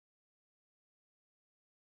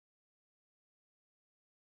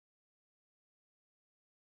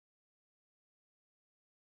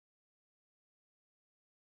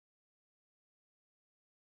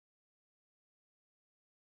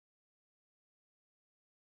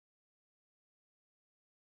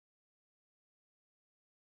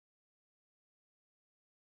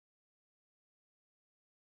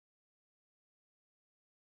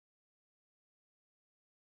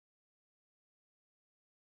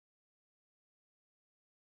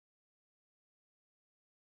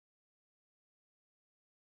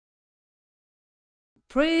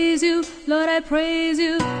Praise you, Lord, I praise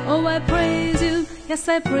you. Oh, I praise you. Yes,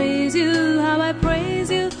 I praise you. How I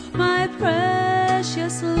praise you, my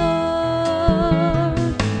precious Lord.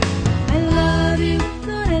 I love you,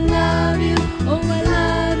 Lord, I love you. Oh, I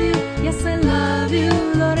love you. Yes, I love you,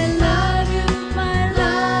 Lord, I love you, my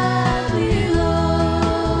lovely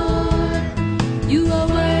Lord. You are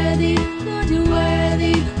worthy, Lord, you're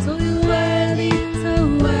worthy. So you're worthy, so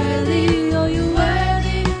worthy. Oh, you're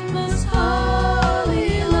worthy, most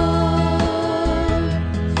holy Lord.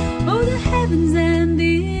 Oh, the heavens and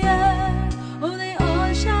the earth, oh, they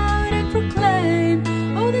all shout and proclaim.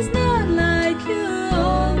 Oh, there's none like you,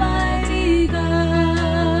 Almighty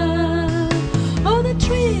God. Oh, the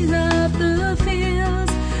trees of the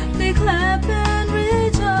fields, they clap and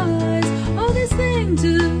rejoice. Oh, they sing to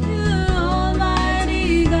you,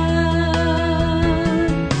 Almighty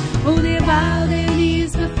God. Oh, they bow their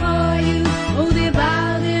knees before you. Oh, they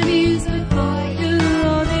bow their knees before you.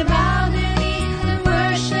 Oh, they bow their knees and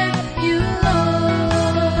worship you,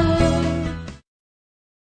 Lord.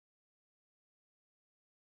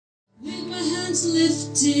 With my hands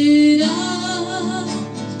lifted up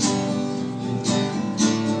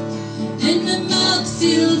and my mouth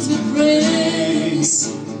filled with praise,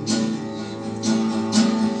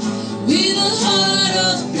 with a heart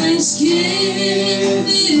of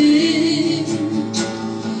thanksgiving,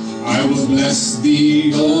 I will bless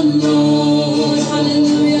thee, O Lord.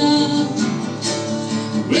 hallelujah.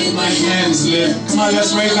 With my hands lifted. Come on,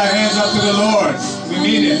 let's raise our hands up to the Lord. We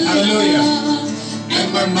mean it. Hallelujah.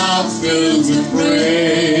 And my mouth filled with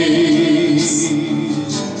praise.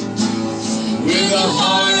 With a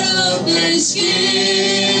heart of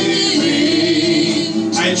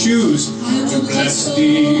thanksgiving, I choose to bless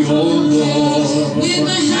thee, O Lord. With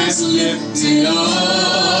my hands lifted up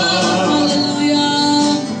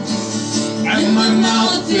Hallelujah. and my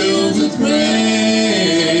mouth filled with praise.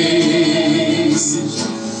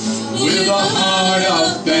 With a heart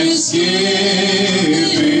of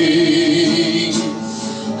thanksgiving,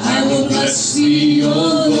 I will bless thee, O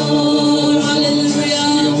Lord.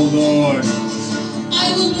 Hallelujah. O Lord.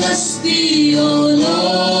 I will bless thee, O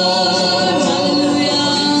Lord.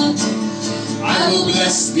 Hallelujah. I will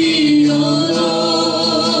bless thee, O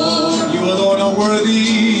Lord. You alone are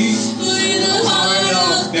worthy. With a heart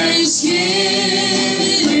of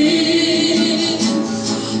thanksgiving,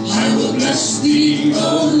 I will bless thee, O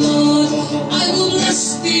Lord. I will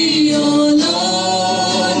bless thee, O Lord.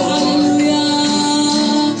 Hallelujah.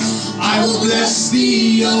 I will bless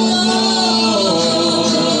thee, O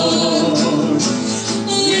Lord.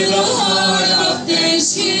 With a heart of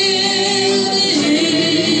thanksgiving,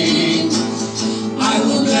 I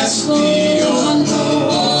will bless thee, O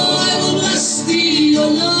Lord. I will bless thee, O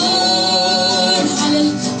Lord.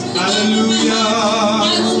 Hallelujah. I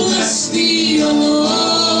will bless thee, O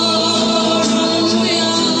Lord.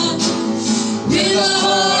 Hallelujah. With a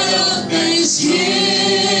heart of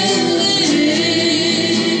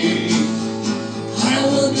thanksgiving, I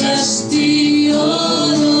will bless thee, O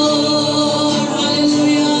Lord.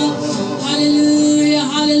 Hallelujah. Hallelujah.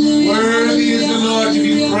 Hallelujah. Worthy is the Lord to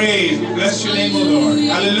be praised. We bless your name, O Lord.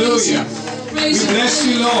 Hallelujah. We bless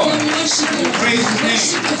you, Lord. We praise his name.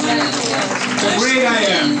 The great I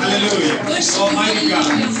am. Hallelujah. Almighty God.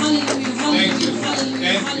 Thank you. Thank you.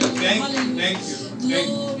 Thank you. Thank you. Thank you.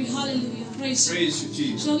 Glory, hallelujah. Praise you. Praise you,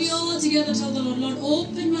 Jesus. Shall we all together tell the Lord, Lord,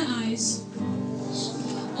 open my eyes,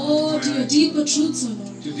 oh, to your deeper truths, O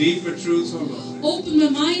Lord. To deeper truths, O Lord. Open my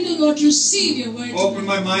mind, O Lord, to receive your word. Open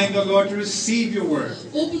my mind, O Lord, to receive your word.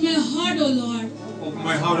 Open my heart, O Lord, Open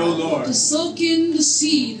my heart, O Lord. to soak in the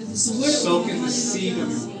seed. This is the word of Soak God. in the seed of your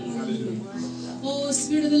Hallelujah. word. Hallelujah. Oh,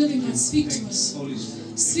 Spirit of the living God, speak to Thank you, us. Holy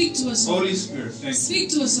Spirit. Speak to us, Lord. Holy Spirit, thank you. Speak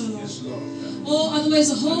to us, O Lord. Yes, Lord. Oh, otherwise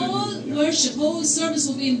the whole Hallelujah. worship, whole service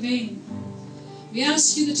will be in vain. We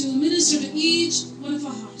ask you that you will minister to each one of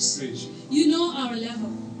our hearts. Praise you. You know our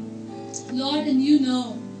level, Lord, and you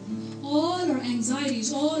know all our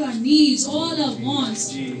anxieties, all our needs, all our wants.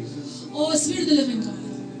 Jesus. Oh, Spirit of the living God,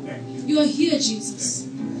 Thank you. you are here, Jesus.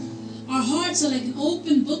 Our hearts are like an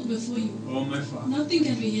open book before you. Oh, my Father. Nothing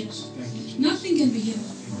can be hidden. Thank you, Jesus. Nothing can be hidden.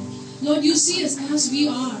 Lord, you see us as we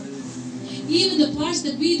are. Even the parts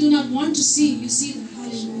that we do not want to see, you see them.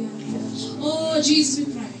 Hallelujah. Oh, Jesus,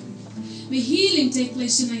 we pray. May healing take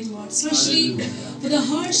place tonight, Lord. Especially for the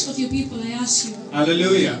hearts of your people, I ask you.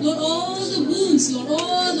 Hallelujah. Lord, all the wounds, Lord,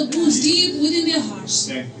 all the wounds deep within their hearts.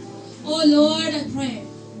 Thank you. Oh, Lord, I pray.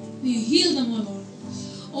 May you heal them, oh, Lord.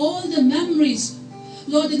 All the memories,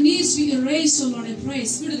 Lord, that needs to be erased, oh, Lord, I pray.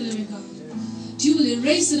 Spirit of the living God. You will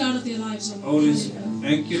erase it out of their lives, oh, Lord. Holy Spirit.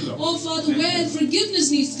 Thank you, Lord. Oh, Father, Thank where you. forgiveness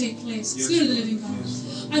needs to take place. Yes, Spirit of the Lord. living God.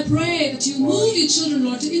 Yes, I pray that you move your children,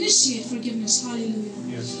 Lord, to initiate forgiveness. Hallelujah.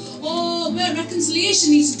 Yes. Oh, where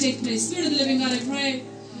reconciliation needs to take place. Spirit of the living God, I pray.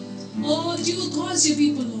 Oh, that you will cause your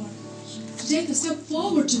people, Lord, to take a step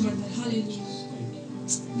forward toward that. Hallelujah.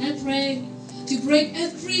 And I pray to break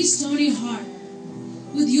every stony heart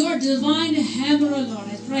with your divine hammer, O Lord.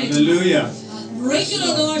 I pray. Hallelujah. Break it,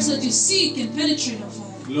 O Lord, so that your seed can penetrate, O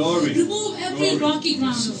Father. Glory. Remove every Glory. rocky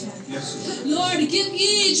ground, O Father. Yes. Lord, give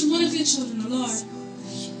each one of your children, O Lord,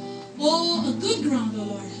 oh, a good ground, O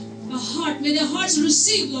Lord. A heart. May their hearts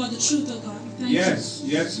receive, Lord, the truth, O God. Thank Yes.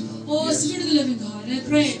 you. Yes. Oh, Yes. Spirit of the living God, I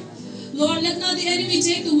pray. Lord, let not the enemy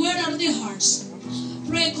take the word out of their hearts.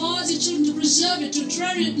 Pray, cause your children to preserve it, to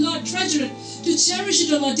treasure it, Lord, treasure it, to cherish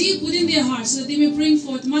it, O Lord, deep within their hearts, so that they may bring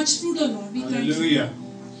forth much fruit, O Lord. We thank you. Hallelujah.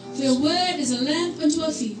 For your word is a lamp unto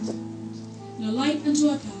our feet, and a light unto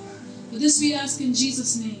our path. For this we ask in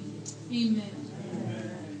Jesus' name.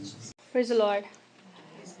 Amen. Praise the Lord.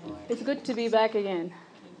 It's good to be back again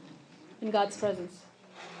in God's presence.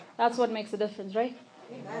 That's what makes a difference, right?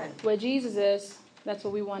 Amen. Where Jesus is, that's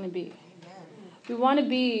where we want to be. We want to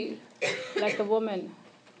be like the woman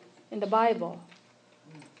in the Bible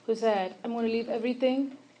who said, I'm going to leave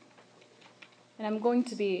everything and I'm going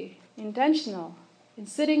to be intentional in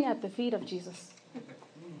sitting at the feet of Jesus.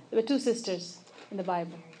 There were two sisters in the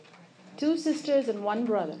Bible. Two sisters and one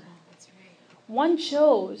brother. One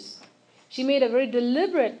chose, she made a very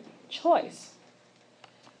deliberate choice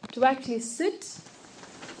to actually sit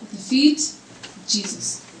At the feet of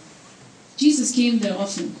Jesus. Jesus came there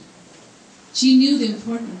often. She knew the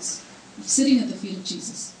importance of sitting at the feet of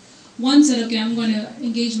Jesus. One said, okay, I'm going to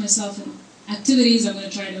engage myself in activities. I'm going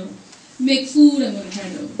to try to make food. I'm going to try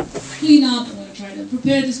to clean up. I'm going to try to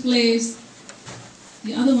prepare this place.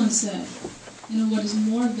 The other one said, you know what is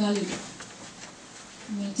more valuable?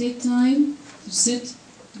 I'm going to take time to sit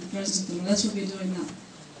in the presence of the Lord. That's what we're doing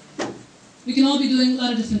now. We can all be doing a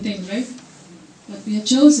lot of different things, right? But we have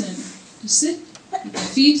chosen to sit at the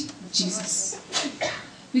feet of Jesus.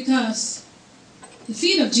 Because the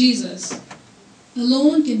feet of Jesus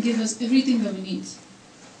alone can give us everything that we need.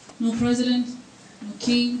 No president, no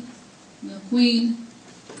king, no queen,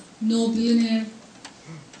 no billionaire,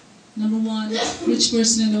 number one rich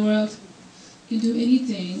person in the world can do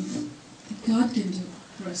anything that God can do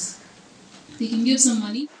for us. They can give some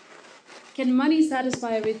money. Can money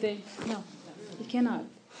satisfy everything? No, it cannot.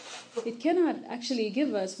 It cannot actually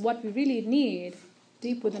give us what we really need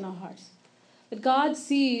deep within our hearts. That God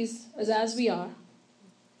sees us as we are.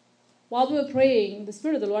 While we were praying, the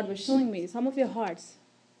Spirit of the Lord was showing me some of your hearts.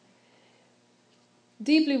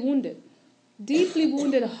 Deeply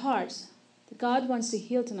wounded hearts that God wants to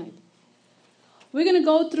heal tonight. We're going to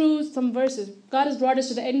go through some verses. God has brought us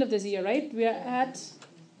to the end of this year, right? We are at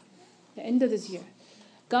the end of this year.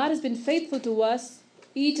 God has been faithful to us.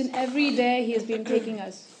 Each and every day He has been taking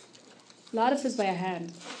us. A lot of us by a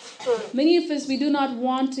hand. Many of us, we do not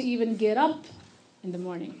want to even get up in the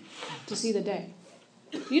morning to see the day.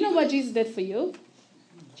 Do you know what Jesus did for you?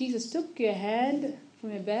 Jesus took your hand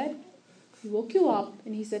from your bed. He woke you up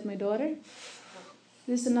and He said, my daughter,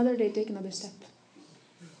 this is another day, take another step.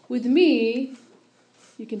 With me,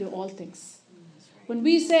 you can do all things. When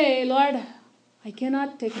we say, Lord, I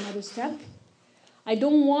cannot take another step, I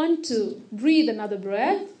don't want to breathe another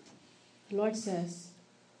breath, the Lord says,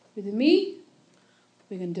 with me,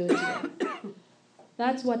 we can do it today.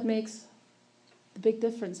 That's what makes the big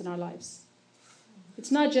difference in our lives.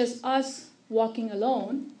 It's not just us walking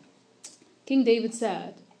alone. King David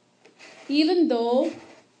said, even though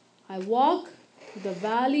I walk through the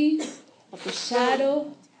valley of the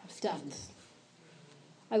shadow of death,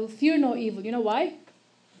 I will fear no evil. You know why?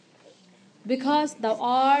 Because thou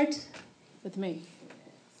art with me.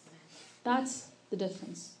 That's the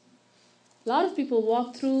difference. A lot of people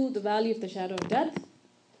walk through the valley of the shadow of death.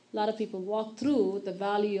 A lot of people walk through the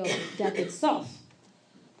valley of death itself.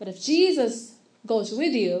 But if Jesus goes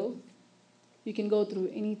with you, you can go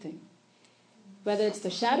through anything. Whether it's the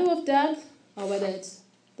shadow of death or whether it's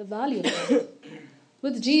the valley of death.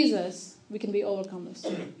 With Jesus, we can be overcomers.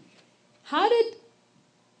 How did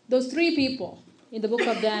those three people in the book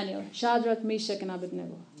of Daniel, Shadrach, Meshach, and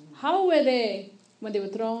Abednego, how were they when they were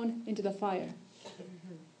thrown into the fire?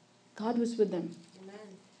 God was with them. Amen.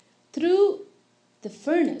 Through the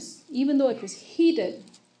furnace, even though it was heated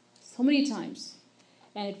so many times,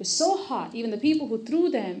 and it was so hot, even the people who threw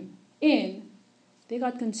them in, they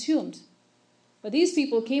got consumed. But these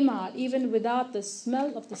people came out even without the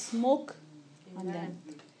smell of the smoke on them.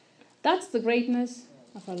 That's the greatness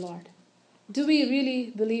of our Lord. Do we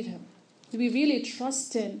really believe Him? Do we really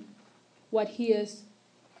trust in what He is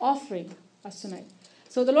offering us tonight?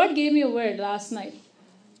 So the Lord gave me a word last night.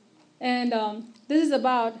 And this is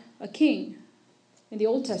about a king in the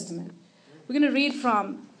Old Testament. We're going to read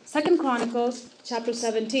from 2 Chronicles chapter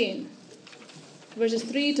 17, verses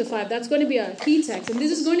 3 to 5. That's going to be our key text. And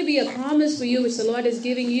this is going to be a promise for you which the Lord is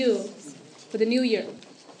giving you for the new year.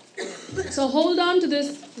 So hold on to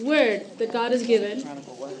this word that God has given.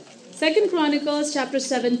 2 Chronicles chapter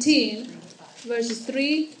 17, verses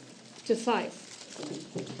 3 to 5.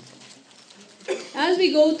 As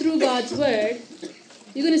we go through God's word,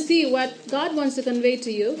 you're going to see what God wants to convey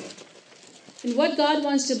to you and what God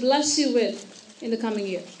wants to bless you with in the coming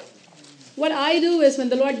year. What I do is when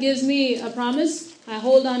the Lord gives me a promise, I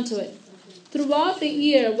hold on to it. Throughout the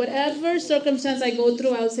year, whatever circumstance I go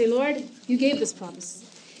through, I'll say, Lord, you gave this promise.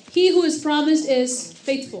 He who is promised is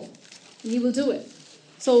faithful, and he will do it.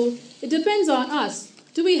 So it depends on us.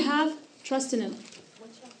 Do we have trust in him?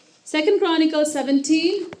 2 Chronicles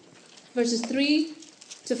 17, verses 3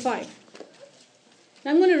 to 5.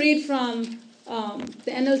 Now I'm going to read from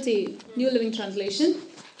the NLT, New Living Translation.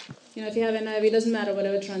 If you have NIV, it doesn't matter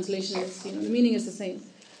whatever translation is. The meaning is the same.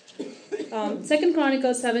 2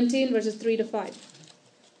 Chronicles 17, verses 3 to 5.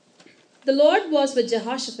 The Lord was with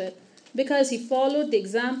Jehoshaphat because he followed the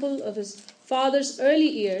example of his father's early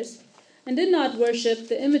years and did not worship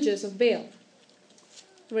the images of Baal.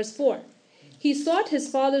 Verse 4. He sought his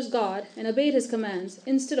father's God and obeyed his commands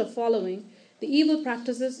instead of following the evil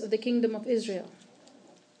practices of the kingdom of Israel.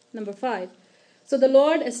 Number 5. So the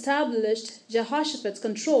Lord established Jehoshaphat's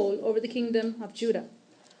control over the kingdom of Judah.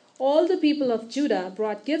 All the people of Judah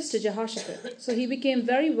brought gifts to Jehoshaphat, so he became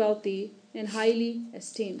very wealthy and highly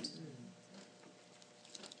esteemed.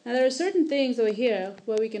 Now there are certain things over here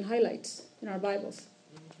where we can highlight in our Bibles.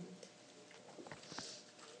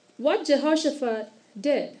 What Jehoshaphat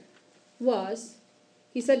did was,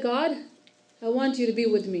 he said, God, I want you to be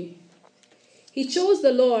with me. He chose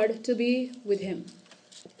the Lord to be with him.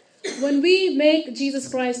 When we make Jesus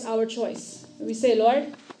Christ our choice, we say,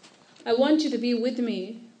 Lord, I want you to be with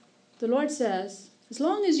me. The Lord says, as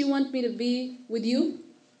long as you want me to be with you,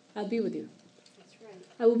 I'll be with you. That's right.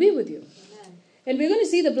 I will be with you. Amen. And we're going to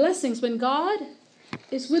see the blessings when God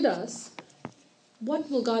is with us.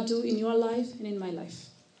 What will God do in your life and in my life?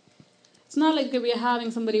 It's not like we're having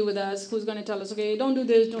somebody with us who's going to tell us, okay, don't do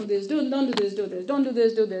this, don't do this, don't do this, do this, don't do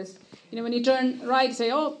this, do this. When you turn right,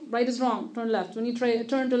 say, oh, right is wrong, turn left. When you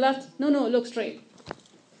turn to left, no, look straight.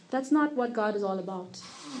 That's not what God is all about.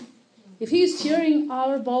 If He's steering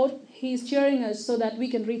our boat, He's steering us so that we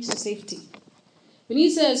can reach the safety. When He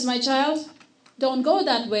says, my child, don't go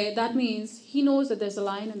that way, that means He knows that there's a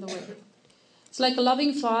line in the way. It's like a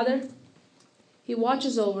loving father. He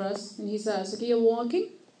watches over us and He says, okay, you're walking.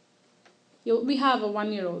 We have a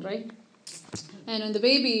 1-year-old, right? And when the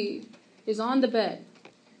baby is on the bed,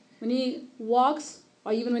 when he walks,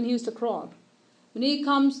 or even when he used to crawl, when he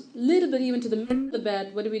comes a little bit even to the middle of the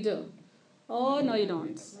bed, what do? Oh, no, you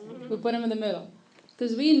don't. We put him in the middle.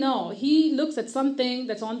 Because we know he looks at something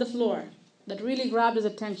that's on the floor that really grabbed his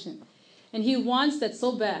attention. And he wants that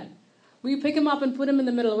so bad. We pick him up and put him in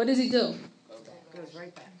the middle. What does he do? Goes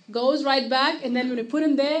right back. Goes right back, and then when we put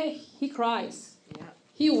him there, he cries. Yeah.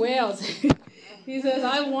 He wails. He says,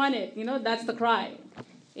 I want it. That's the cry.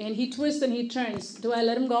 And he twists and he turns. Do I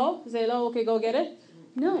let him go? Say, oh, okay, go get it?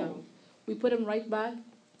 No. We put him right back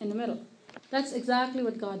in the middle. That's exactly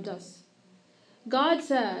what God does. God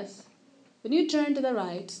says, when you turn to the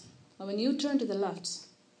right, or when you turn to the left,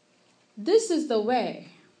 this is the way,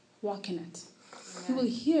 walk in it. You will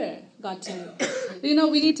hear God tell you.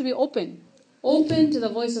 We need to be open. Open to the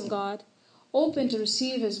voice of God. Open to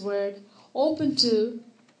receive His word. Open to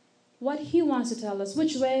what He wants to tell us,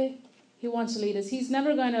 which way He wants to lead us. He's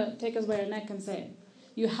never going to take us by our neck and say,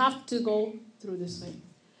 you have to go through this way.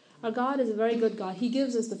 Our God is a very good God. He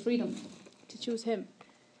gives us the freedom to choose Him.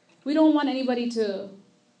 We don't want anybody to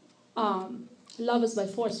love us by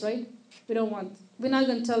force, right? We're not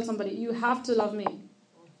going to tell somebody, you have to love me.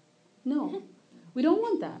 No, we don't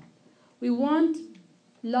want that. We want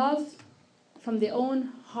love from their own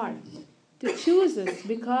heart to choose us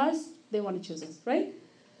because they want to choose us, right?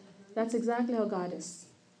 That's exactly how God is.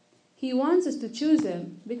 He wants us to choose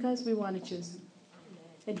Him because we want to choose Him.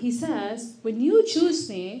 And He says, when you choose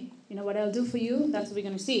me, what I'll do for you, that's what we're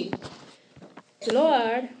going to see. The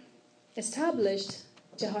Lord established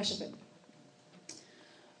Jehoshaphat.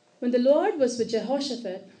 When the Lord was with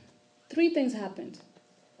Jehoshaphat, 3 things happened.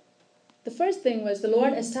 The first thing was the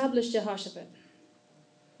Lord established Jehoshaphat.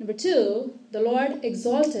 Number 2, the Lord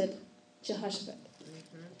exalted Jehoshaphat.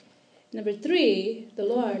 Number 3, the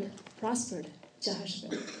Lord prospered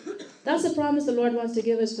Jehoshaphat. That's the promise the Lord wants to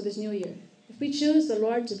give us for this new year. If we choose the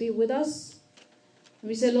Lord to be with us, and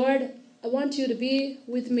we say, Lord, I want you to be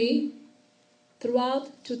with me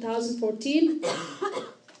throughout 2014.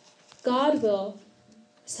 God will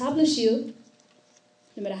establish you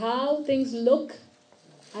no matter how things look.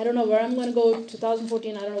 I don't know where I'm going to go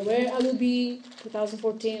 2014. I don't know where I will be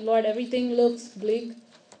 2014. Lord, everything looks bleak.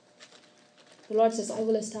 The Lord says, I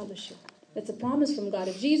will establish you. That's a promise from God.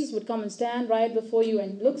 If Jesus would come and stand right before you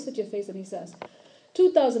and looks at your face and he says,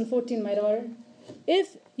 2014, my daughter,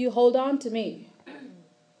 if you hold on to me,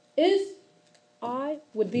 if I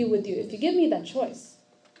would be with you, if you give me that choice,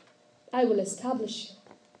 I will establish you.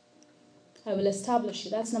 I will establish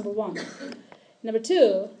you. That's number one. Number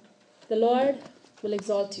two, the Lord will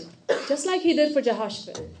exalt you. Just like he did for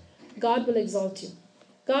Jehoshaphat, God will exalt you.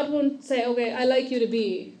 God won't say, okay, I like you to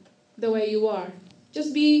be the way you are.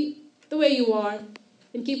 Just be the way you are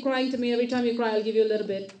and keep crying to me. Every time you cry, I'll give you a little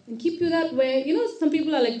bit. And keep you that way. You know, some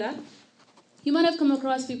people are like that. You might have come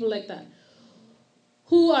across people like that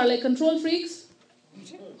who are like control freaks,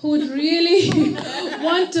 who would really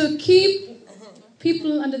want to keep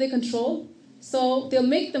people under their control. So they'll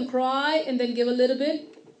make them cry and then give a little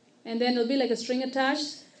bit. And then it'll be like a string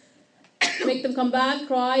attached. Make them come back,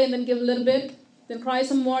 cry, and then give a little bit. Then cry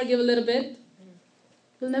some more, give a little bit.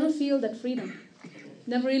 You'll never feel that freedom.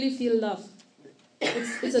 Never really feel love.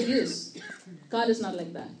 It's abuse. God is not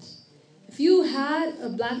like that. If you had a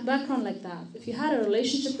black background like that, if you had a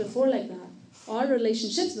relationship before like that, or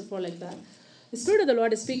relationships before like that, the Spirit of the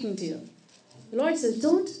Lord is speaking to you. The Lord says,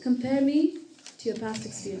 don't compare me to your past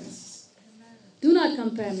experiences. Do not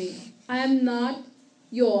compare me. I am not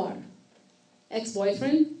your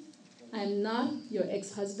ex-boyfriend. I am not your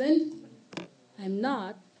ex-husband. I am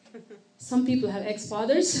not. Some people have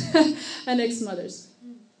ex-fathers and ex-mothers.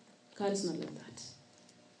 God is not like that.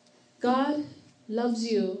 God loves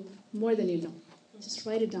you more than you know. Just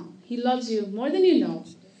write it down. He loves you more than you know.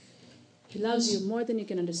 He loves you more than you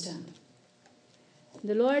can understand.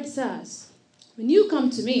 The Lord says, when you come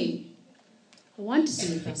to me, I want to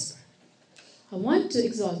see you prosper. I want to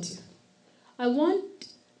exalt you. I want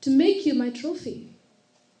to make you my trophy.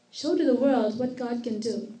 Show to the world what God can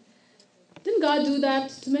do. Didn't God do that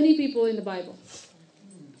to many people in the Bible?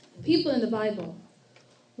 People in the Bible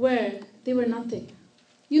where they were nothing.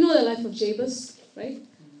 You know the life of Jabez, right?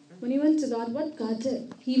 When he went to God, what God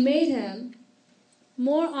did? He made him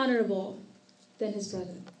more honorable than his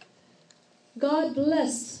brother. God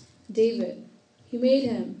blessed David. He made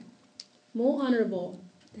him more honorable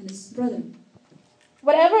than his brother.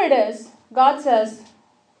 Whatever it is, God says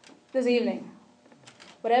this evening,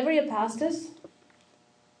 whatever your past is,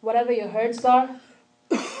 whatever your hurts are,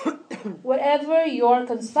 whatever your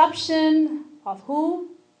conception of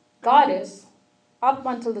who God is, up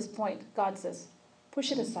until this point, God says,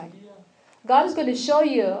 push it aside. God is going to show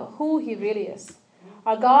you who He really is.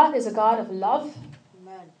 Our God is a God of love,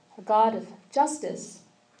 a God of justice.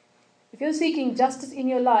 If you're seeking justice in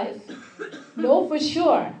your life, know for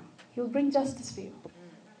sure He'll bring justice for you.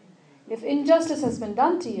 If injustice has been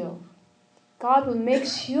done to you, God will make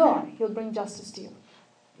sure He'll bring justice to you.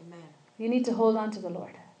 Amen. You need to hold on to the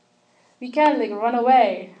Lord. We can't run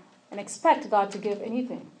away and expect God to give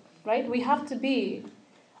anything, right? We have to be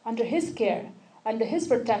under His care, under His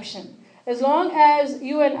protection. As long as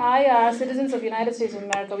you and I are citizens of the United States of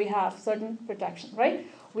America, we have certain protection, right?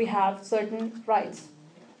 We have certain rights.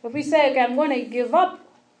 If we say, okay, I'm going to give up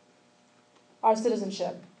our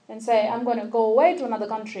citizenship and say, I'm going to go away to another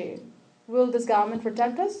country, will this government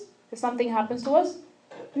protect us if something happens to us?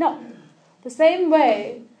 No. The same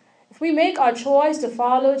way, if we make our choice to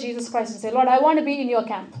follow Jesus Christ and say, Lord, I want to be in your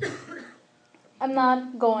camp. I'm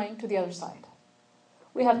not going to the other side.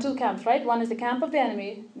 We have two camps, right? One is the camp of the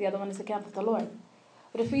enemy, the other one is the camp of the Lord.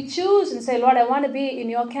 But if we choose and say, Lord, I want to be in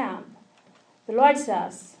your camp, the Lord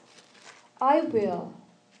says, I will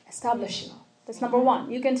establish you. That's number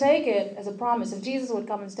one. You can take it as a promise. If Jesus would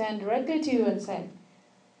come and stand directly to you and say,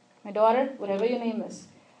 my daughter, whatever your name is,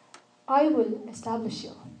 I will establish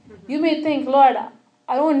you. You may think, Lord,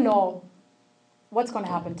 I don't know what's going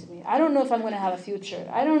to happen to me. I don't know if I'm going to have a future.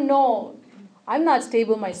 I don't know. I'm not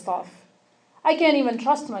stable myself. I can't even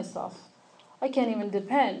trust myself. I can't even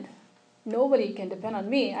depend. Nobody can depend on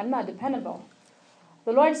me. I'm not dependable.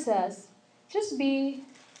 The Lord says, just be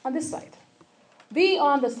on this side. Be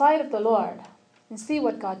on the side of the Lord and see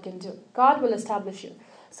what God can do. God will establish you.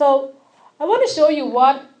 So I want to show you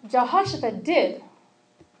what Jehoshaphat did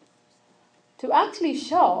to actually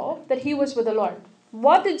show that he was with the Lord.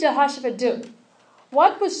 What did Jehoshaphat do?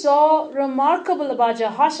 What was so remarkable about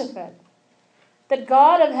Jehoshaphat that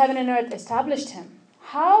God of heaven and earth established him?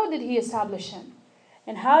 How did He establish him?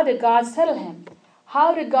 And how did God settle him?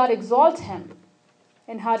 How did God exalt him?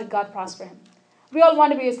 And how did God prosper him? We all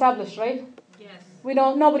want to be established, right? Yes.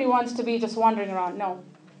 Nobody wants to be just wandering around. No.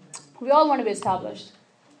 We all want to be established.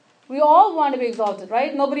 We all want to be exalted,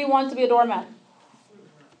 right? Nobody wants to be a doormat.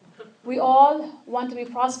 We all want to be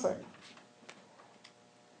prospered.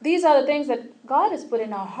 These are the things that God has put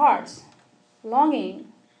in our hearts,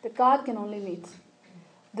 longing that God can only meet.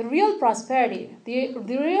 The real prosperity, the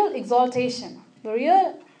real exaltation, the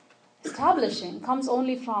real establishing comes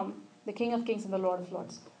only from the King of Kings and the Lord of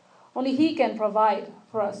Lords. Only He can provide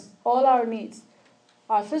for us all our needs,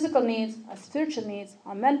 our physical needs, our spiritual needs,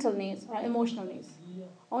 our mental needs, our emotional needs.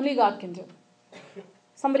 Only God can do.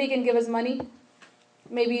 Somebody can give us money.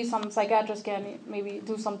 Maybe some psychiatrist can maybe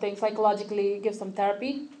do something psychologically, give some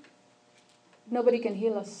therapy. Nobody can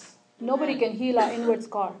heal us. Nobody can heal our inward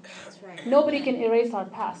scar. That's right. Nobody can erase our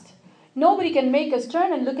past. Nobody can make us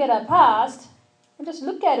turn and look at our past and just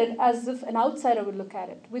look at it as if an outsider would look at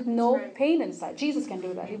it, with no pain inside. Jesus can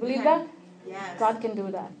do that. You believe that? Yes. God can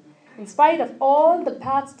do that. In spite of all the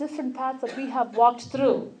paths, different paths that we have walked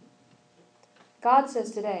through, God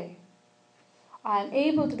says today, I am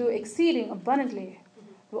able to do exceeding abundantly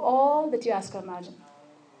to all that you ask or imagine.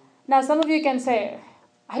 Now, some of you can say,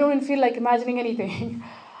 I don't even feel like imagining anything.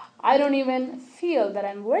 I don't even feel that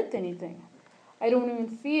I'm worth anything. I don't even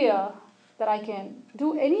feel that I can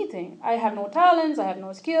do anything. I have no talents. I have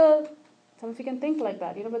no skill. Some of you can think like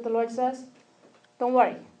that. You know what the Lord says? Don't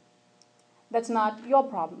worry. That's not your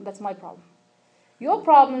problem. That's my problem. Your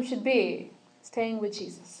problem should be staying with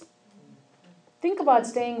Jesus. Think about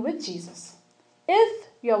staying with Jesus. If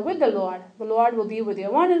you're with the Lord will be with you. I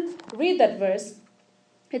want to read that verse.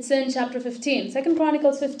 It's in chapter 15, 2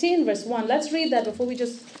 Chronicles 15, verse 1. Let's read that before we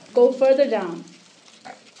just go further down.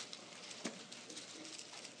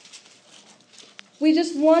 We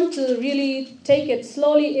just want to really take it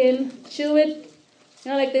slowly in, chew it.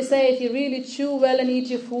 You know, like they say, if you really chew well and eat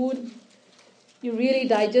your food, you really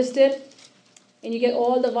digest it, and you get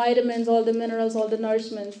all the vitamins, all the minerals, all the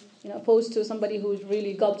nourishments, opposed to somebody who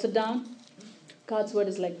really gulps it down. God's word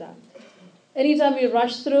is like that. Anytime we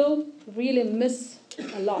rush through, we really miss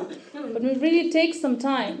a lot. But we really take some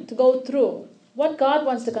time to go through what God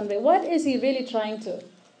wants to convey. What is He really trying to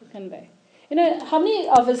convey? How many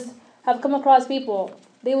of us have come across people,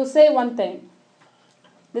 they will say one thing.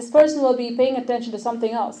 This person will be paying attention to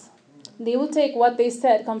something else. They will take what they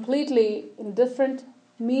said completely in different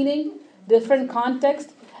meaning, different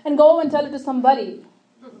context, and go and tell it to somebody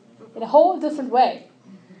in a whole different way.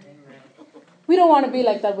 We don't want to be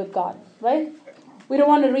like that with God, right? We don't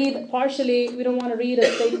want to read partially. We don't want to read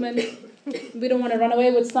a statement. We don't want to run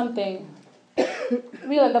away with something.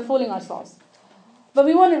 We'll end up fooling ourselves. But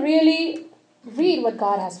we want to really read what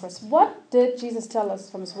God has for us. What did Jesus tell us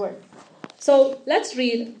from His Word? So let's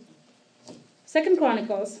read 2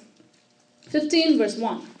 Chronicles 15, verse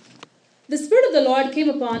 1. The Spirit of the Lord came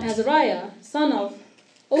upon Azariah, son of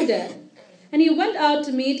Oded, and he went out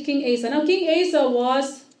to meet King Asa. Now, King Asa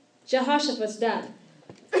was Jehoshaphat's dad.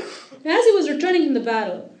 And as he was returning from the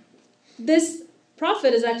battle, this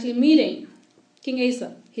prophet is actually meeting King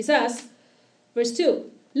Asa. He says, verse 2,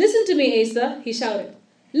 "Listen to me, Asa," he shouted.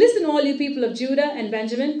 "Listen, all you people of Judah and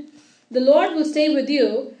Benjamin. The Lord will stay with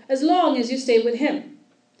you as long as you stay with Him.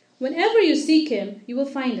 Whenever you seek Him, you will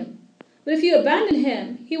find Him. But if you abandon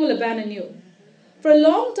Him, He will abandon you. For a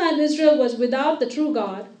long time Israel was without the true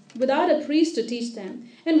God, without a priest to teach them,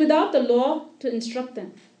 and without the law to instruct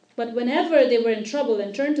them. But whenever they were in trouble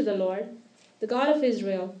and turned to the Lord, the God of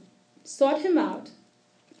Israel, sought Him out,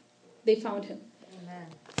 they found Him." Amen.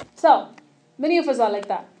 So, many of us are like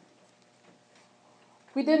that.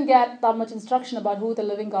 We didn't get that much instruction about who the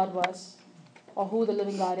living God was or who the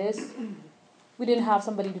living God is. We didn't have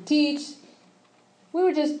somebody to teach. We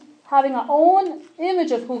were just having our own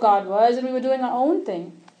image of who God was, and we were doing our own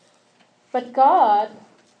thing. But God,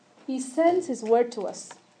 He sends His word to us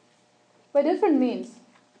by different means.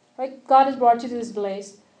 Right? God has brought you to this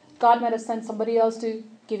place. God might have sent somebody else to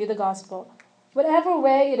give you the gospel. Whatever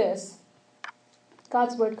way it is,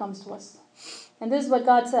 God's word comes to us. And this is what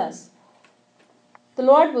God says. The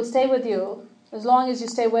Lord will stay with you as long as you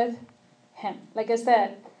stay with Him. Like I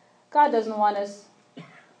said, God doesn't want us.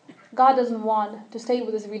 God doesn't want to stay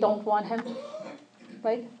with us if we don't want Him.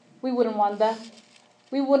 Right? We wouldn't want that.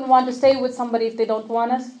 We wouldn't want to stay with somebody if they don't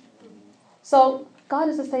want us. So God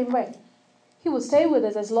is the same way. He will stay with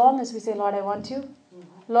us as long as we say, "Lord, I want you.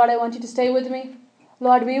 Lord, I want you to stay with me.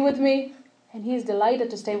 Lord, be with me." And He is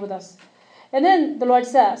delighted to stay with us. And then the Lord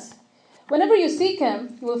says, whenever you seek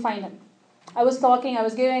Him, you will find Him. I was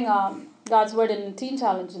giving God's Word in Teen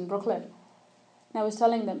Challenge in Brooklyn. And I was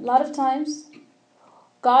telling them, a lot of times,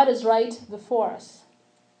 God is right before us.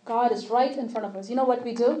 God is right in front of us. You know what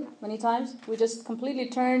we do many times? We just completely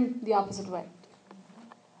turn the opposite way.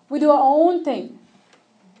 We do our own thing.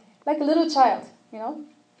 Like a little child, you know.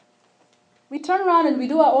 We turn around and we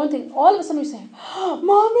do our own thing. All of a sudden we say,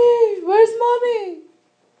 Mommy, where's Mommy?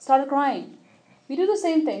 Started crying. We do the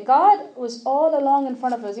same thing. God was all along in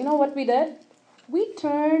front of us. You know what we did? We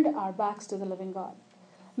turned our backs to the living God.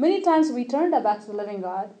 Many times we turned our backs to the living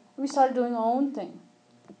God. We started doing our own thing.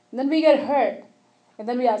 And then we get hurt. And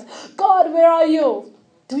then we ask, God, where are you?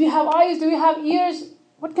 Do you have eyes? Do you have ears?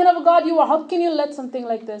 What kind of a God you are? How can you let something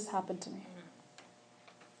like this happen to me?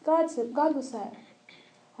 God was there.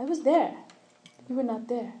 I was there. You were not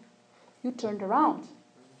there. You turned around.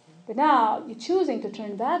 But now you're choosing to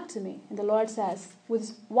turn back to me. And the Lord says, with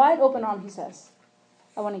his wide open arm, he says,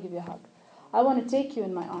 I want to give you a hug. I want to take you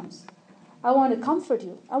in my arms. I want to comfort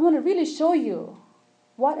you. I want to really show you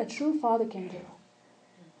what a true father can do.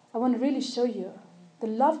 I want to really show you the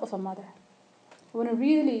love of a mother. I want to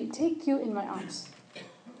really take you in my arms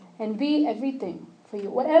and be everything for you.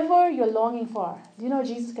 Whatever you're longing for. Do you know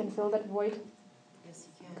Jesus can fill that void? Yes,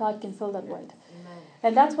 he can. God can fill that void. Amen.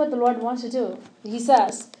 And that's what the Lord wants to do. He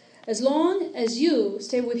says, as long as you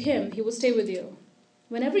stay with him, he will stay with you.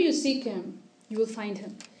 Whenever you seek him, you will find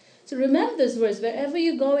him. So remember this verse, wherever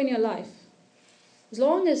you go in your life, as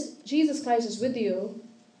long as Jesus Christ is with you,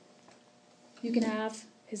 you can have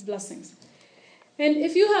his blessings. And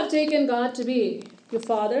if you have taken God to be your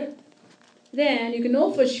father, then you can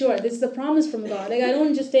know for sure this is a promise from God. Like, I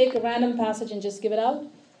don't just take a random passage and just give it out.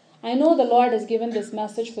 I know the Lord has given this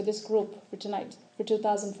message for this group for tonight, for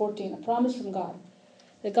 2014, a promise from God.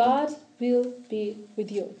 That God will be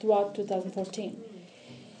with you throughout 2014.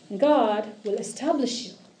 And God will establish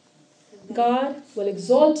you. God will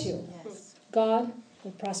exalt you. Yes. God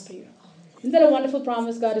will prosper you. Isn't that a wonderful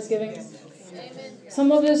promise God is giving us?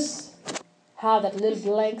 Some of us have that little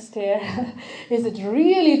blank stare. Is it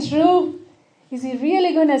really true? Is he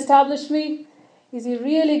really going to establish me? Is he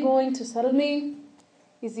really going to settle me?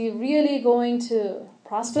 Is he really going to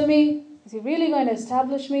prosper me? Is he really going to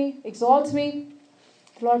establish me, exalt me?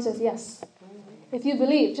 The Lord says yes. If you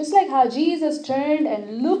believe, just like how Jesus turned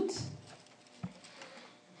and looked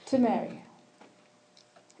to Mary.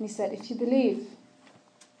 And he said, if you believe,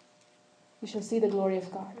 you shall see the glory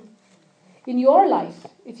of God. In your life,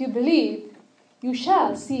 if you believe, you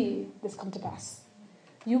shall see this come to pass.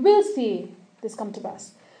 You will see this come to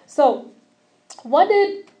pass. So, what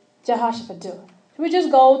did Jehoshaphat do? Should we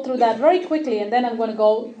just go through that very quickly, and then I'm going to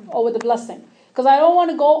go over the blessing. Because I don't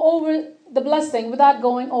want to go over the blessing without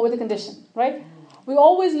going over the condition, right? We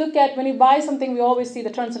always look at, when we buy something, we always see the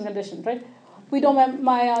terms and conditions, right? We don't,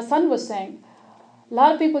 my son was saying, a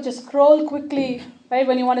lot of people just scroll quickly, right?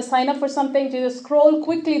 When you want to sign up for something, you just scroll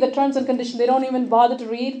quickly the terms and conditions. They don't even bother to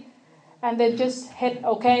read. And they just hit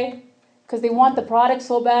okay, because they want the product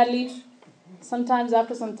so badly. Sometimes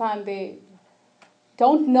after some time, they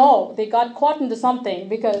don't know. They got caught into something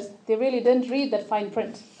because they really didn't read that fine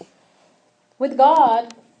print. With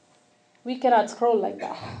God, we cannot scroll like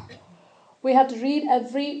that. We have to read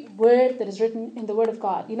every word that is written in the Word of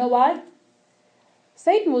God. You know why?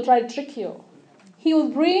 Satan will try to trick you. He will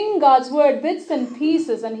bring God's Word, bits and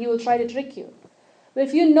pieces, and he will try to trick you. But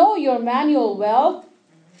if you know your manual well,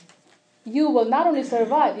 you will not only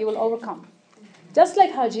survive, you will overcome. Just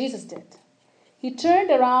like how Jesus did. He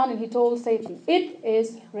turned around and he told Satan, it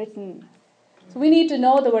is written. So we need to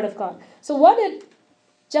know the Word of God. So what did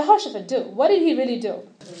Jehoshaphat do? What did he really do?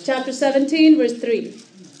 Chapter 17, verse 3.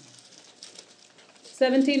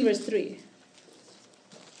 17, verse 3.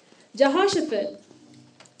 Jehoshaphat,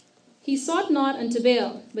 he sought not unto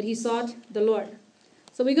Baal, but he sought the Lord.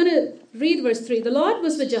 So we're going to read verse 3. The Lord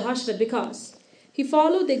was with Jehoshaphat because he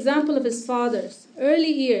followed the example of his fathers'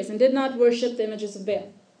 early years and did not worship the images of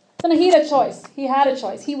Baal. So now he had a choice. He had a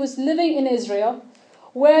choice. He was living in Israel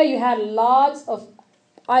where you had lots of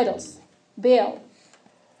idols. Baal.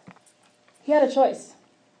 He had a choice.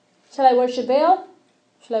 Shall I worship Baal?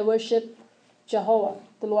 Shall I worship Jehovah,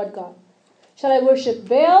 the Lord God? Shall I worship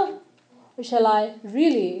Baal? Or shall I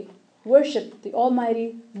really worship the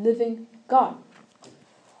Almighty living God?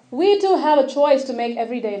 We too have a choice to make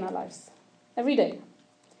every day in our lives. Every day.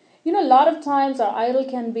 You know, a lot of times our idol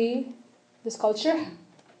can be this culture.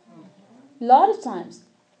 A lot of times.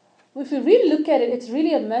 If you really look at it, it's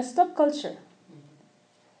really a messed up culture.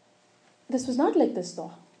 This was not like this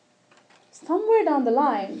though. Somewhere down the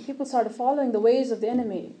line, people started following the ways of the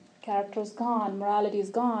enemy. Character is gone, morality is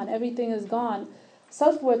gone, everything is gone,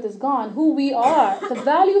 self-worth is gone, who we are, the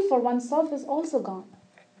value for oneself is also gone.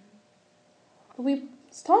 We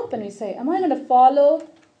stop and we say, am I going to follow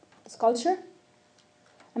this culture?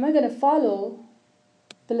 Am I going to follow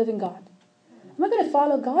the living God? Am I going to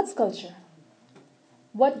follow God's culture?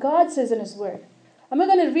 What God says in His Word? Am I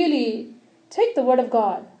going to really take the Word of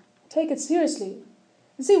God, take it seriously,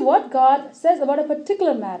 and see what God says about a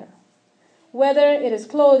particular matter? Whether it is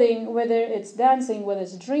clothing, whether it's dancing, whether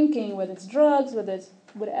it's drinking, whether it's drugs, whether it's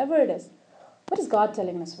whatever it is. What is God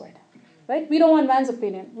telling in His Word? Right? We don't want man's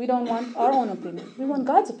opinion. We don't want our own opinion. We want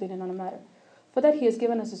God's opinion on a matter. For that He has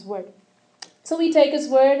given us His Word. So we take His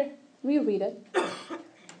Word, we read it.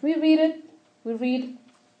 We read it. We read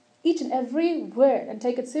each and every word and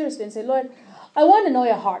take it seriously and say, Lord, I want to know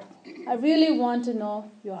your heart. I really want to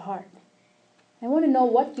know your heart. I want to know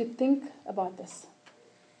what you think about this.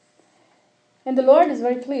 And the Lord is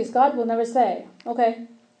very pleased. God will never say, okay,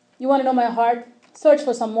 you want to know my heart? Search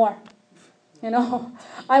for some more.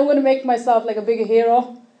 I want to make myself like a big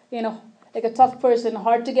hero, like a tough person,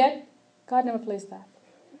 hard to get. God never plays that.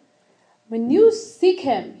 When you seek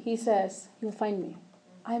Him, He says, you'll find me.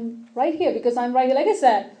 I'm right here because I'm right here. Like I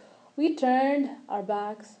said, we turned our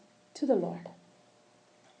backs to the Lord.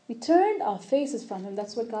 We turned our faces from Him.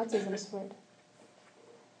 That's what God says in His Word.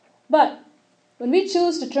 But when we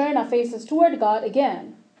choose to turn our faces toward God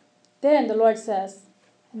again, then the Lord says,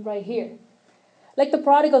 I'm right here. Like the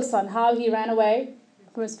prodigal son, how he ran away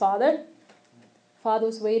from his father. Father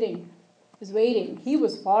was waiting. He was waiting. He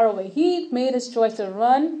was far away. He made his choice to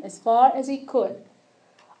run as far as he could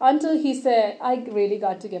until he said, I really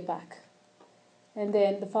got to get back. And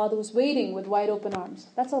then the father was waiting with wide open arms.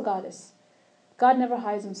 That's how God is. God never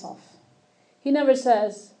hides Himself. He never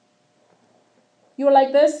says, you are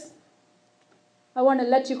like this. I want to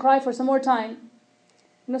let you cry for some more time.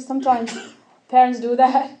 Sometimes parents do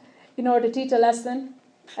that in order to teach a lesson.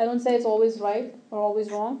 I don't say it's always right or always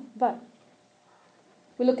wrong, but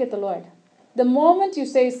we look at the Lord. The moment you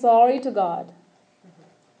say sorry to God,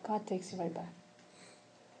 God takes you right back.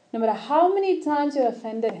 No matter how many times you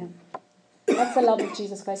offended Him, that's the love of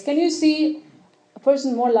Jesus Christ. Can you see a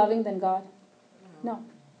person more loving than God? No.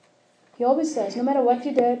 He always says, no matter what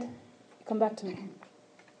you did, come back to me.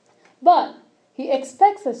 But He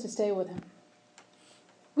expects us to stay with Him.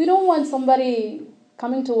 We don't want somebody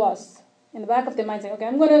coming to us in the back of their mind saying, okay,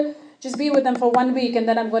 I'm going to just be with them for 1 week and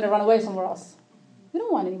then I'm going to run away somewhere else. We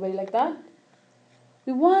don't want anybody like that.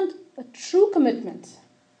 We want a true commitment.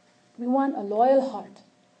 We want a loyal heart.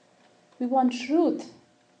 We want truth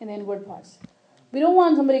in the inward parts. We don't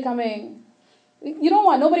want somebody coming.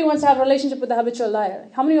 Nobody wants to have a relationship with a habitual liar.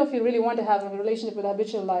 How many of you really want to have a relationship with a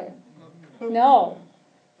habitual liar? No.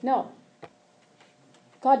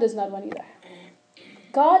 God does not want either.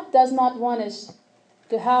 God does not want us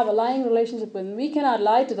to have a lying relationship with Him. We cannot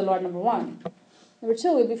lie to the Lord, number one. Number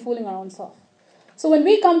two, we'll be fooling our own self. So when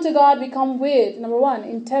we come to God, we come with, number one,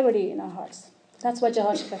 integrity in our hearts. That's what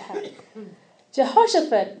Jehoshaphat had.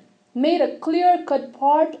 Jehoshaphat made a clear-cut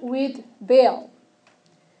part with Baal.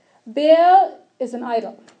 Baal is an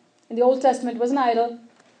idol. In the Old Testament, it was an idol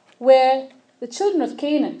where the children of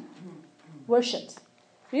Canaan worshipped.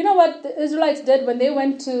 You know what the Israelites did when they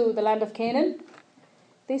went to the land of Canaan?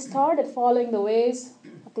 They started following the ways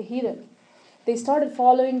of the heathen. They started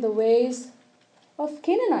following the ways of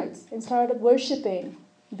Canaanites and started worshipping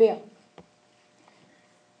Baal.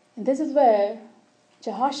 And this is where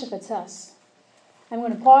Jehoshaphat says, I'm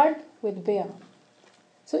going to part with Baal.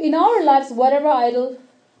 So in our lives, whatever idol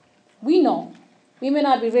we know, we may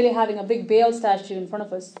not be really having a big Baal statue in front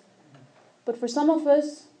of us, but for some of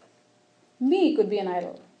us, me could be an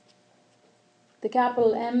idol. The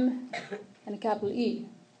capital M and a capital E,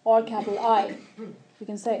 or capital I, you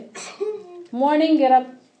can say. Morning, get up.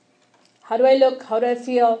 How do I look? How do I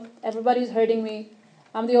feel? Everybody's hurting me.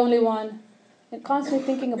 I'm the only one. And constantly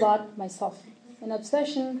thinking about myself. An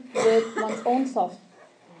obsession with one's own self.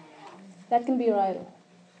 That can be your idol.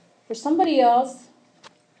 For somebody else,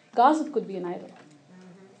 gossip could be an idol.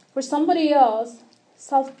 For somebody else,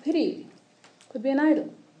 self-pity could be an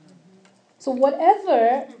idol. So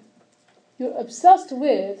whatever you're obsessed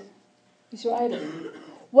with is your idol.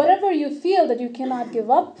 Whatever you feel that you cannot give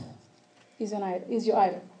up is your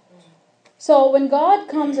idol. So when God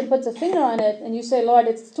comes and puts a finger on it and you say, Lord,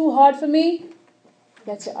 it's too hard for me,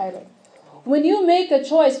 that's your idol. When you make a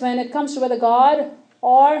choice when it comes to whether God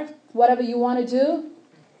or whatever you want to do,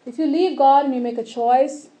 if you leave God and you make a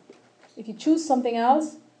choice, if you choose something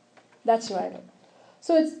else, that's your idol.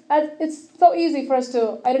 So it's so easy for us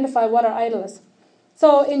to identify what our idol is.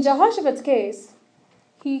 So in Jehoshaphat's case,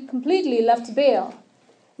 he completely left Baal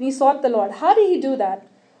and he sought the Lord. How did he do that?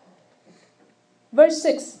 Verse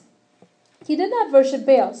 6. He did not worship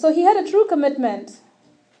Baal. So he had a true commitment.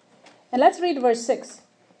 And let's read verse 6.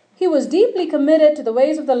 He was deeply committed to the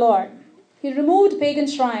ways of the Lord. He removed pagan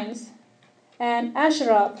shrines and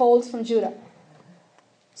Asherah poles from Judah.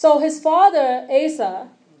 So his father, Asa,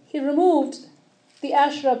 he removed the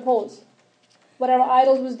Asherah poles. Whatever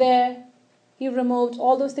idols was there, he removed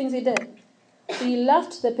all those things he did. So he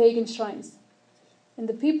left the pagan shrines. And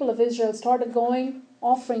the people of Israel started going,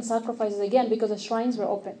 offering sacrifices again because the shrines were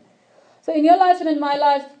open. So in your life and in my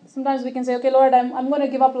life, sometimes we can say, okay, Lord, I'm going to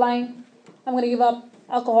give up lying. I'm going to give up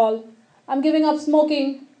alcohol. I'm giving up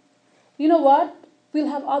smoking. You know what? We'll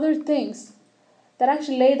have other things that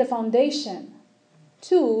actually lay the foundation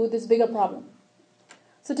to this bigger problem.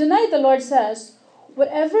 So tonight the Lord says,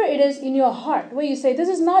 whatever it is in your heart, where you say, this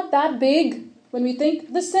is not that big, when we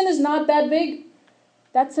think, this sin is not that big,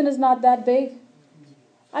 that sin is not that big,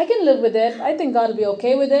 I can live with it, I think God will be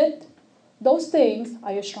okay with it. Those things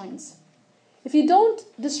are your shrines. If you don't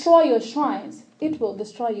destroy your shrines, it will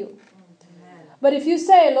destroy you. But if you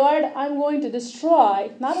say, Lord, I'm going to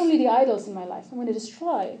destroy not only the idols in my life, I'm going to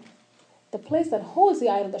destroy the place that holds the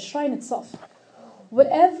idol, the shrine itself.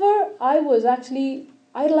 Whatever I was actually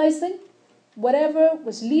idolizing, whatever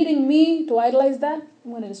was leading me to idolize that,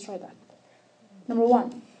 I'm going to destroy that. Number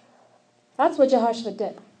one. That's what Jehoshaphat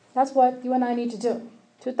did. That's what you and I need to do.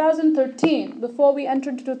 2013, before we enter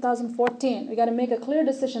into 2014, we got to make a clear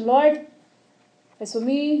decision. Lord, as for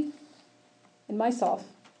me and myself,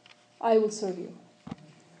 I will serve you.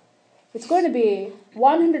 It's going to be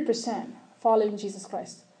 100% following Jesus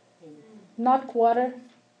Christ. Not quarter,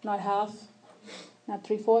 not half, not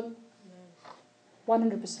 3/4,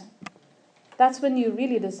 100%. That's when you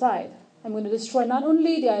really decide, I'm going to destroy not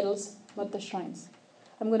only the idols, but the shrines.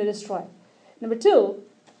 I'm going to destroy. Number 2,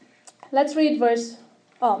 let's read verse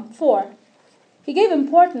 4. He gave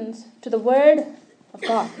importance to the word of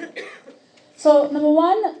God. So, number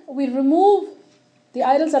 1, we remove the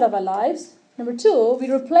idols out of our lives. Number 2,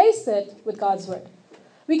 we replace it with God's word.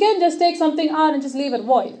 We can't just take something out and just leave it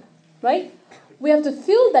void, right? We have to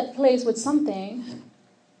fill that place with something,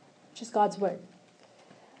 which is God's word.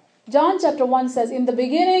 John chapter 1 says, in the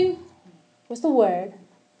beginning was the Word.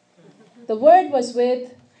 The Word was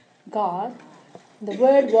with God. The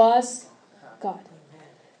Word was God.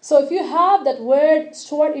 So if you have that Word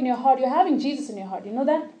stored in your heart, you're having Jesus in your heart. You know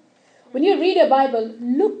that? When you read your Bible,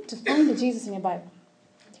 look to find the Jesus in your Bible.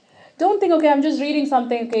 Don't think, okay, I'm just reading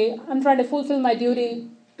something, okay, I'm trying to fulfill my duty,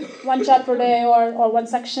 one chapter a day or one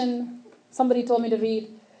section somebody told me to read.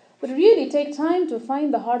 But really take time to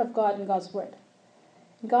find the heart of God in God's Word.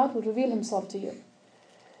 God will reveal himself to you.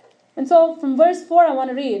 And so from verse 4, I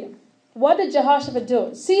want to read. What did Jehoshaphat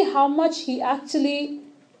do? See how much he actually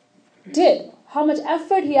did. How much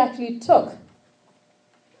effort he actually took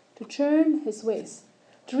to turn his ways.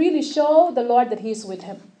 To really show the Lord that he is with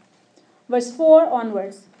him. Verse 4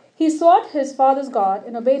 onwards. He sought his father's God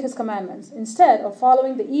and obeyed his commandments instead of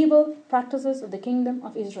following the evil practices of the kingdom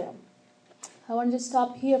of Israel. I want to just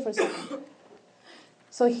stop here for a second.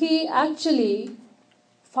 So he actually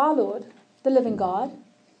followed the living God.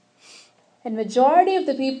 And majority of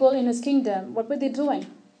the people in his kingdom, what were they doing?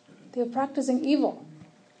 They were practicing evil.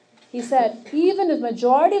 He said, even if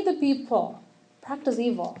majority of the people practice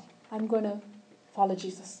evil, I'm going to follow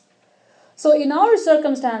Jesus. So in our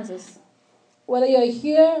circumstances, whether you're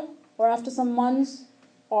here or after some months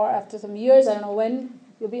or after some years, I don't know when,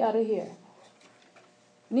 you'll be out of here.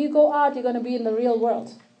 When you go out, you're going to be in the real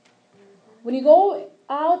world. When you go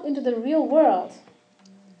out into the real world,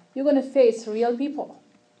 you're going to face real people.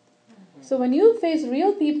 So when you face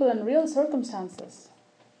real people and real circumstances,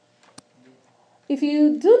 if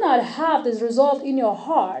you do not have this resolve in your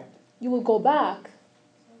heart, you will go back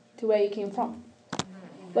to where you came from.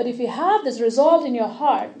 But if you have this resolve in your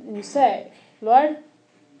heart and you say, Lord,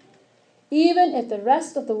 even if the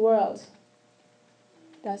rest of the world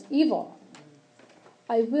does evil,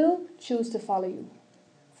 I will choose to follow you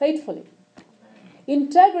faithfully.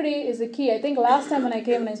 Integrity is the key. I think last time when I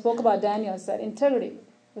came and I spoke about Daniel, I said integrity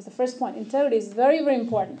was the first point. Integrity is very, very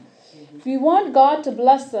important. If we want God to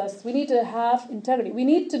bless us, we need to have integrity. We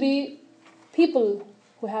need to be people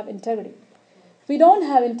who have integrity. If we don't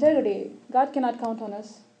have integrity, God cannot count on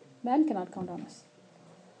us. Man cannot count on us.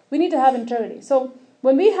 We need to have integrity. So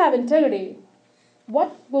when we have integrity,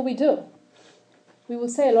 what will we do? We will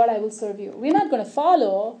say, Lord, I will serve you. We're not going to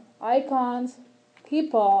follow icons,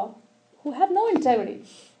 people who have no integrity.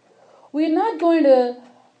 We're not going to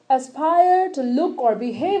aspire to look or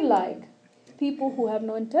behave like people who have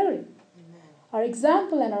no integrity. Our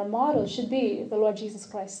example and our model should be the Lord Jesus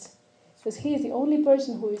Christ. Because he is the only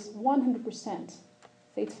person who is 100%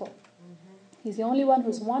 faithful. He's the only one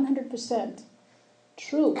who's 100%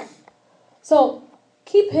 true. So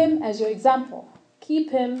keep him as your example.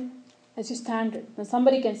 Keep him as your standard. And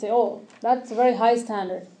somebody can say, oh, that's a very high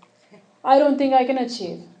standard. I don't think I can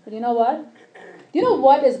achieve. But you know what? You know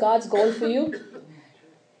what is God's goal for you?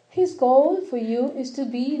 His goal for you is to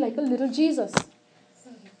be like a little Jesus.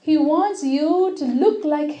 He wants you to look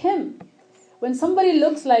like him. When somebody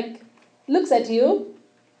looks at you,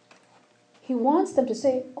 he wants them to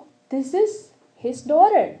say, oh, this is his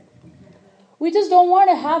daughter. We just don't want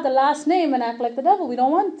to have the last name and act like the devil. We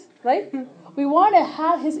don't want, right? We want to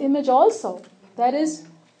have his image also. That is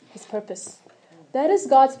his purpose. That is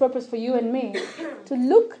God's purpose for you and me, to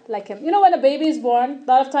look like him. You know, when a baby is born, a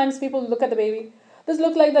lot of times people look at the baby. This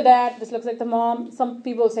looks like the dad, this looks like the mom. Some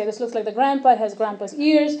people say this looks like the grandpa, it has grandpa's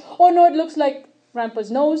ears. Oh no, it looks like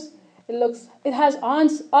grandpa's nose. It has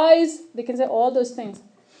aunt's eyes. They can say all those things.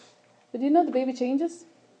 But you know the baby changes?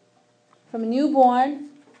 From a newborn,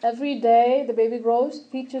 every day the baby grows,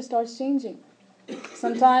 features starts changing.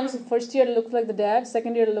 Sometimes first year it'll look like the dad,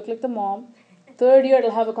 second year it'll look like the mom. Third year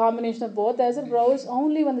it'll have a combination of both. As it grows,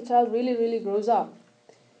 only when the child really, really grows up,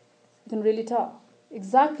 you can really tell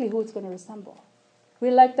exactly who it's going to resemble.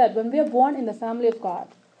 We're like that. When we are born in the family of God,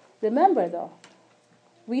 remember though,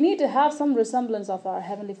 we need to have some resemblance of our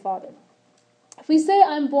Heavenly Father. If we say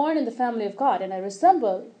I'm born in the family of God and I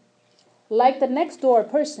resemble like the next door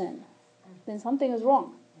person, then something is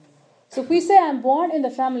wrong. So if we say I'm born in the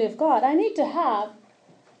family of God, I need to have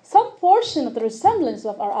some portion of the resemblance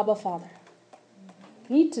of our Abba Father.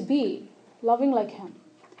 We need to be loving like him.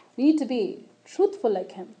 We need to be truthful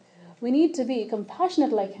like him. We need to be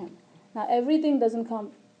compassionate like him. Now, everything doesn't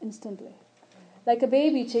come instantly. Like a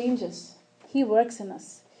baby changes. He works in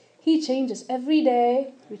us. He changes. Every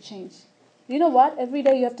day we change. You know what? Every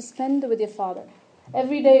day you have to spend with your father.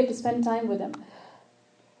 Every day you have to spend time with him.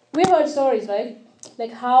 We've heard stories, right?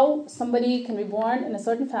 Like how somebody can be born in a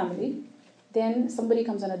certain family. Then somebody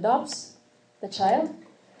comes and adopts the child.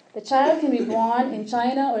 The child can be born in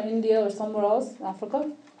China or India or somewhere else,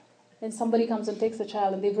 Africa. And somebody comes and takes the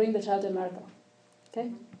child and they bring the child to America.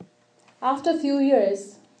 Okay? After a few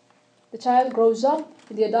years, the child grows up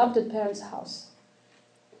in the adopted parent's house.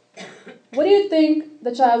 What do you think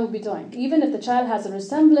the child will be doing? Even if the child has a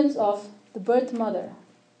resemblance of the birth mother,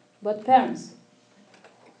 birth parents,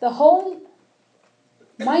 the whole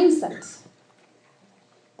mindset,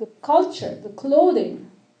 the culture, the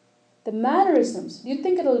clothing, the mannerisms, do you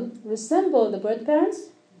think it'll resemble the birth parents?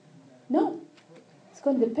 No. It's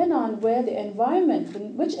going to depend on where the environment,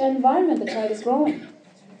 in which environment the child is growing.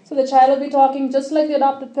 So the child will be talking just like the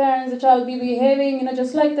adopted parents, the child will be behaving,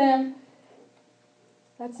 just like them.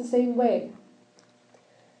 That's the same way.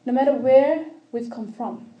 No matter where we've come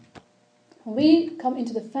from, when we come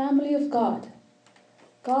into the family of God,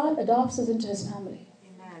 God adopts us into his family.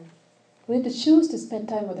 Amen. We have to choose to spend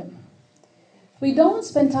time with him. If we don't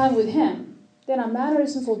spend time with him, then our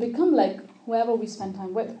mannerisms will become like whoever we spend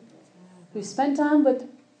time with. We spend time with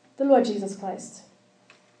the Lord Jesus Christ,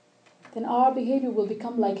 then our behavior will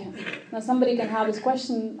become like him. Now somebody can have this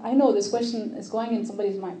question. I know this question is going in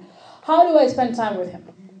somebody's mind. How do I spend time with him?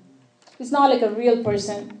 He's not like a real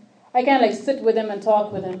person. I can't sit with him and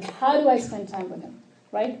talk with him. How do I spend time with him?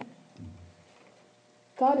 Right?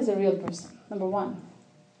 God is a real person, number one.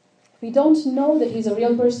 If we don't know that he's a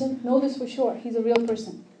real person, know this for sure. He's a real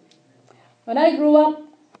person. When I grew up,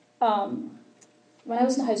 when I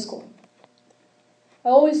was in high school, I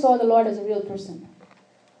always saw the Lord as a real person.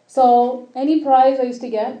 So any prize I used to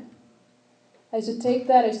get, I used to take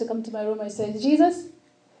that, I used to come to my room, I said, Jesus,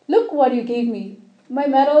 look what you gave me. My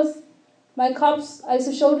medals, my cups, I used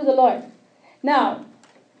to show to the Lord. Now,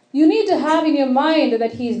 you need to have in your mind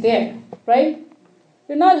that he's there, right?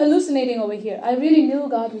 You're not hallucinating over here. I really knew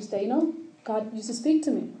God was there, God used to speak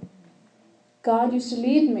to me. God used to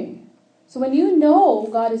lead me. So when you know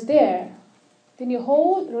God is there, then your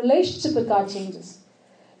whole relationship with God changes.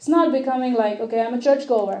 It's not becoming like, okay, I'm a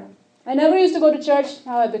churchgoer. I never used to go to church,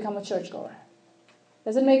 now I've become a churchgoer.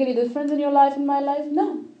 Does it make any difference in your life and my life?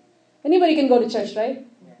 No. Anybody can go to church, right?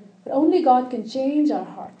 But only God can change our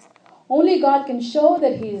hearts. Only God can show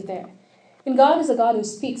that he is there. And God is a God who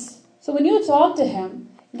speaks. So when you talk to him,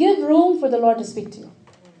 give room for the Lord to speak to you.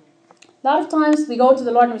 A lot of times we go to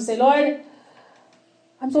the Lord and we say, Lord,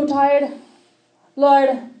 I'm so tired. Lord,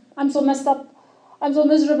 I'm so messed up. I'm so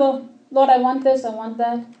miserable. Lord, I want this, I want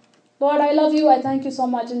that. Lord, I love you, I thank you so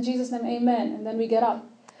much. In Jesus' name, amen. And then we get up.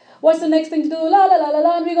 What's the next thing to do? La, la, la, la,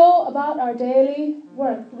 la. And we go about our daily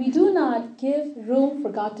work. We do not give room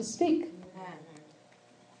for God to speak.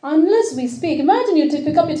 Unless we speak. Imagine you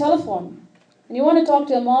pick up your telephone and you want to talk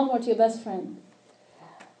to your mom or to your best friend.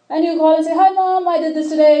 And you call and say, hi mom, I did this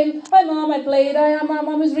today. Hi mom, I played.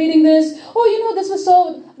 Mom was reading this. Oh, this was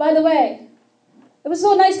so, by the way, it was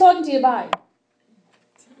so nice talking to you. Bye.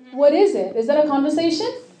 What is it? Is that a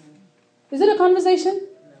conversation? Is it a conversation?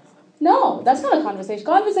 No, that's not a conversation.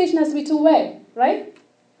 Conversation has to be two-way, right?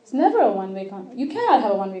 It's never a one-way conversation. You cannot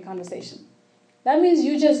have a one-way conversation. That means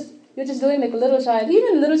you're just doing like a little child.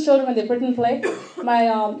 Even little children when they pretend play. My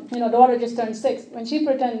daughter just turned 6. When she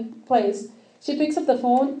pretend plays, she picks up the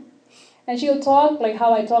phone and she'll talk like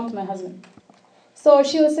how I talk to my husband. So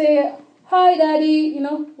she'll say, "Hi, Daddy.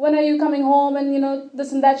 When are you coming home?" And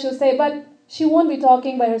this and that she'll say. But she won't be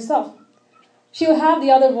talking by herself. She'll have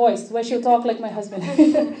the other voice where she'll talk like my husband,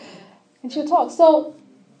 and she'll talk. So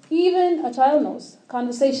even a child knows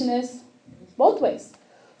conversation is both ways.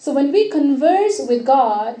 So when we converse with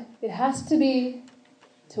God, it has to be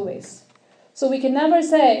two ways. So we can never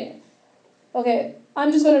say, "Okay,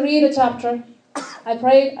 I'm just going to read a chapter. I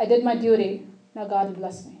prayed, I did my duty. Now God will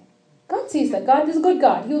bless me." God sees that. God is a good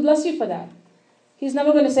God. He will bless you for that. He's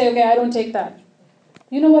never going to say, "Okay, I don't take that."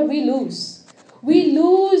 You know what? We lose. We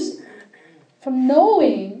lose from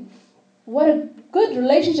knowing what a good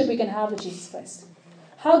relationship we can have with Jesus Christ.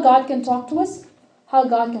 How God can talk to us. How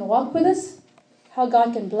God can walk with us. How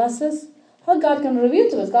God can bless us, how God can reveal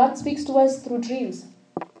to us. God speaks to us through dreams.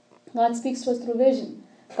 God speaks to us through vision.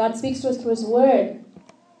 God speaks to us through His Word.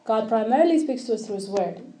 God primarily speaks to us through His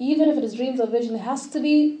Word. Even if it is dreams or vision, it has to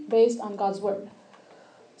be based on God's Word.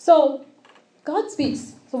 So, God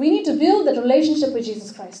speaks. So we need to build that relationship with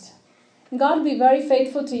Jesus Christ. And God will be very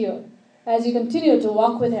faithful to you as you continue to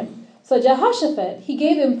walk with Him. So Jehoshaphat, he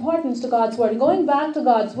gave importance to God's Word. Going back to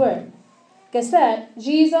God's Word, guess that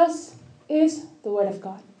Jesus is the Word of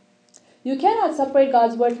God. You cannot separate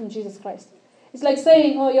God's Word from Jesus Christ. It's like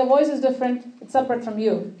saying, "Oh, your voice is different. It's separate from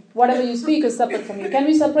you. Whatever you speak is separate from you." Can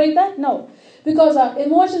we separate that? No. Because our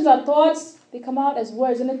emotions, our thoughts, they come out as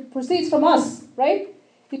words and it proceeds from us, right?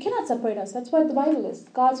 You cannot separate us. That's what the Bible is.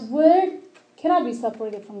 God's Word cannot be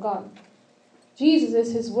separated from God. Jesus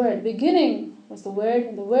is His Word. Beginning was the Word,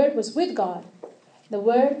 and the Word was with God. The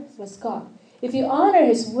Word was God. If you honor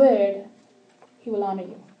His Word, He will honor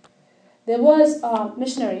you. There was a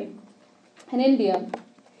missionary in India.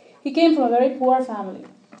 He came from a very poor family.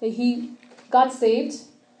 He got saved.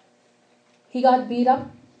 He got beat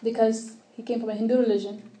up because he came from a Hindu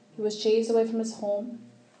religion. He was chased away from his home.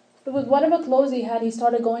 But with whatever clothes he had, he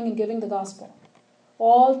started going and giving the gospel.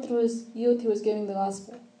 All through his youth, he was giving the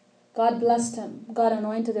gospel. God blessed him. God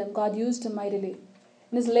anointed him. God used him mightily.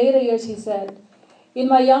 In his later years, he said, "In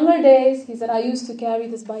my younger days," he said, "I used to carry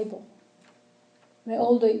this Bible. My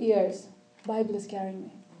older years, Bible is carrying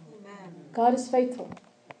me." Amen. God is faithful.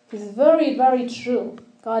 He's very, very true.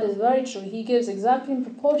 God is very true. He gives exactly in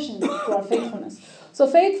proportion to our faithfulness. So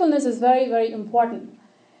faithfulness is very, very important.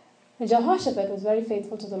 And Jehoshaphat was very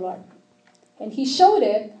faithful to the Lord. And he showed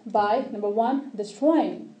it by, number 1,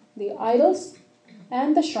 destroying the idols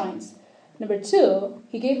and the shrines. Number 2,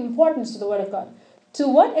 he gave importance to the Word of God. To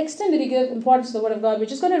what extent did he give importance to the Word of God? We're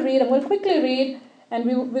just going to read. I'm going to quickly read. And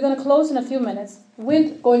we're going to close in a few minutes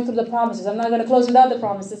with going through the promises. I'm not going to close without the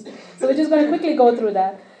promises. So we're just going to quickly go through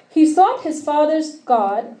that. He sought his father's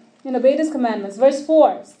God and obeyed His commandments. Verse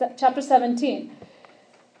 4, chapter 17.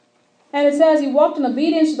 And it says, he walked in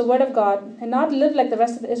obedience to the Word of God and not lived like the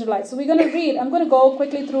rest of the Israelites. So we're going to read. I'm going to go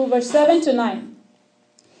quickly through verse 7 to 9.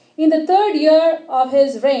 In the 3rd year of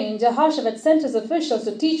his reign, Jehoshaphat sent his officials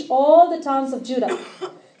to teach all the towns of Judah.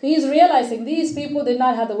 So he's realizing these people did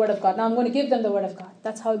not have the Word of God. Now I'm going to give them the Word of God.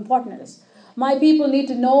 That's how important it is. My people need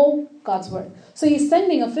to know God's Word. So he's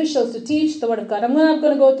sending officials to teach the Word of God. I'm not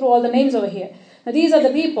going to go through all the names over here. Now these are the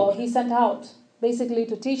people he sent out, basically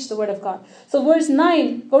to teach the Word of God. So verse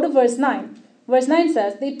 9, go to verse 9. Verse 9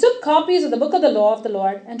 says, they took copies of the book of the law of the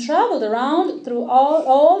Lord and traveled around through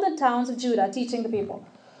all the towns of Judah, teaching the people.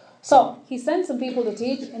 So he sent some people to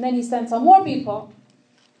teach, and then he sent some more people,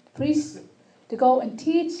 priests, to go and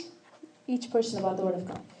teach each person about the Word of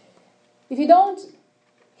God. If you don't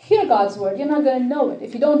hear God's Word, you're not going to know it.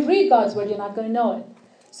 If you don't read God's Word, you're not going to know it.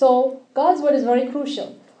 So God's Word is very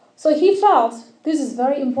crucial. So he felt, this is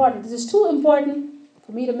very important. This is too important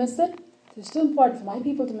for me to miss it. This is too important for my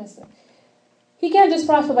people to miss it. He can't just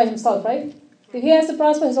prosper by himself, right? If he has to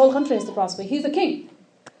prosper, his whole country has to prosper. He's the king.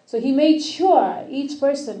 So he made sure each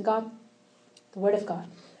person got the Word of God.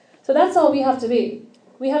 So that's how we have to be.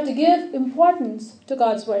 We have to give importance to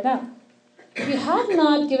God's Word. Now, if you have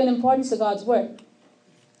not given importance to God's Word,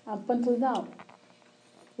 up until now,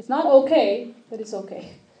 it's not okay, but it's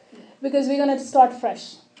okay. Because we're going to start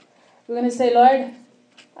fresh. We're going to say, Lord,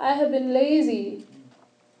 I have been lazy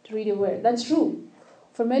to read your Word. That's true.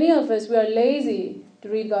 For many of us, we are lazy to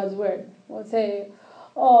read God's Word. We'll say,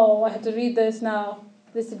 oh, I have to read this now.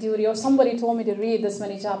 This is a duty. Or somebody told me to read this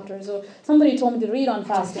many chapters. Or somebody told me to read on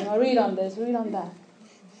fasting. Or read on this, read on that.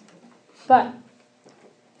 But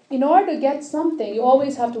in order to get something, you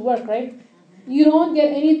always have to work, right? You don't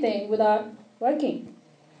get anything without working.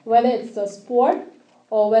 Whether it's a sport,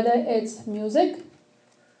 or whether it's music,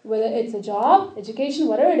 whether it's a job, education,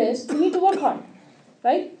 whatever it is, you need to work hard,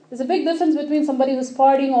 right? There's a big difference between somebody who's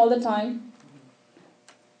partying all the time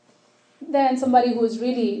than somebody who is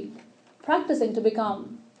really practicing to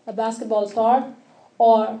become a basketball star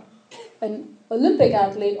or an Olympic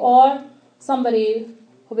athlete or somebody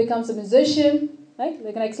who becomes a musician, right?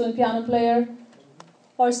 Like an excellent piano player,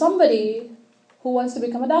 or somebody who wants to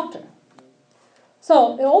become a doctor.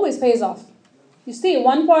 So it always pays off. You see,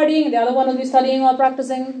 one partying, and the other one will be studying or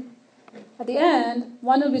practicing. At the end,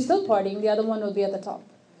 one will be still partying, the other one will be at the top.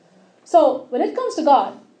 So when it comes to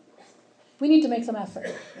God, we need to make some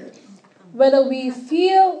effort. Whether we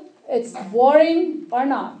feel it's boring or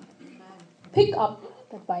not, pick up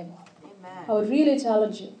that Bible. I would really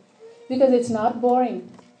challenge you. Because it's not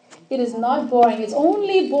boring. It is not boring. It's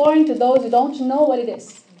only boring to those who don't know what it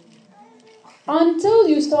is. Until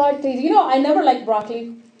you start tasting. I never liked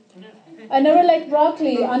broccoli. I never liked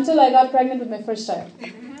broccoli until I got pregnant with my first child.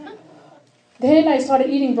 Then I started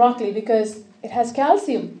eating broccoli because it has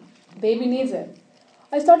calcium. Baby needs it.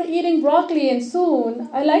 I started eating broccoli and soon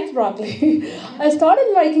I liked broccoli. I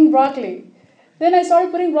started liking broccoli. Then I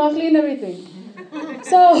started putting broccoli in everything.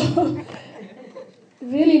 So,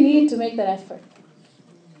 really need to make that effort.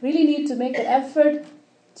 Really need to make that effort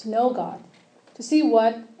to know God. To see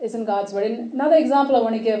what is in God's Word. And another example I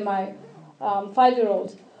want to give my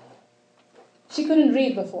 5-year-old. She couldn't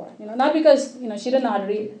read before. Not because, she didn't know how to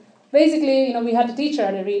read. Basically, we had to teach her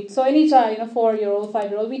how to read. So any child, 4-year-old,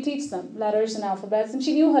 5-year-old, we teach them letters and alphabets. And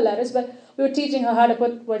she knew her letters, but we were teaching her how to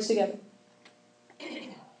put words together.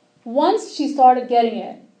 Once she started getting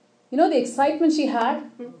it, the excitement she had?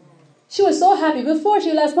 She was so happy. Before, she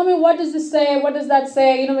will ask, Mommy, what does this say? What does that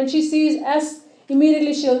say? When she sees S,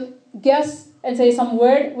 immediately she'll guess and say some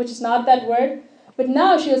word, which is not that word. But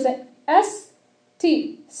now she'll say,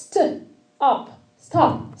 S-T, st, up,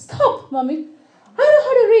 stop, Mommy. I know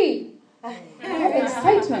how to read. I have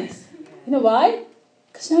excitement. You know why?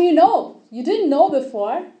 Because now you know. You didn't know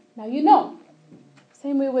before. Now you know.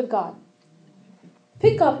 Same way with God.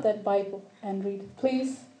 Pick up that Bible and read,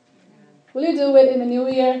 please. Will you do it in the new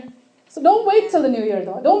year? So don't wait till the new year,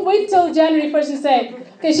 though. Don't wait till January 1st and say,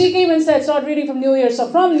 okay, she came and said, start reading from New Year. So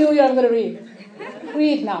from New Year, I'm going to read.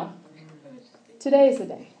 Read now. Today is the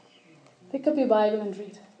day. Pick up your Bible and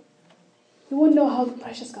read. You won't know how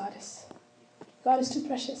precious God is. God is too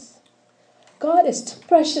precious. God is too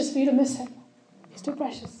precious for you to miss Him. He's too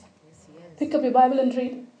precious. Pick up your Bible and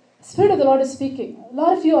read. The Spirit of the Lord is speaking. A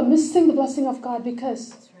lot of you are missing the blessing of God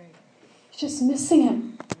because you're just missing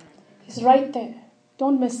Him. He's right there.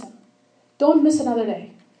 Don't miss Him. Don't miss another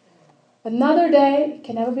day. Another day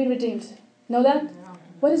can never be redeemed. Know that?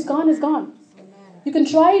 What is gone is gone. You can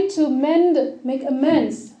try to make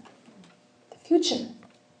amends. The future.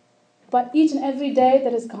 But each and every day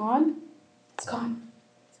that is gone, it's gone.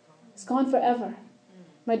 It's gone forever.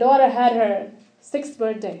 My daughter had her 6th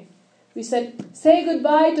birthday. We said, say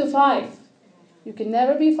goodbye to 5. You can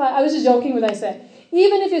never be 5. I was just joking when I said,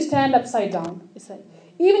 even if you stand upside down, I said,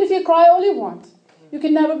 even if you cry all you want, you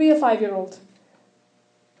can never be a 5-year-old.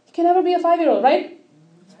 You can never be a 5-year-old, right?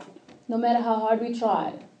 No matter how hard we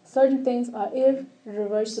try, certain things are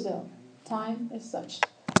irreversible. Time is such.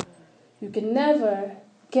 You can never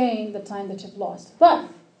gain the time that you've lost. But,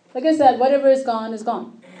 like I said, whatever is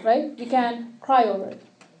gone, right? We can cry over it.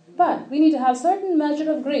 But we need to have certain measure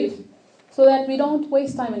of grief so that we don't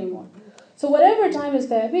waste time anymore. So whatever time is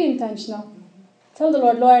there, be intentional. Tell the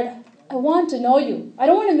Lord, Lord, I want to know you. I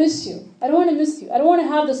don't want to miss you. I don't want to miss you. I don't want to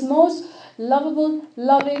have this most lovable,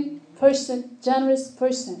 loving person, generous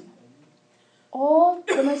person. All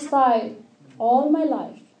from my side, all my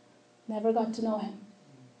life, never got to know Him.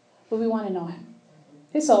 But we want to know Him.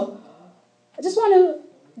 Okay, so I just want to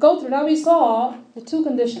go through. Now we saw the 2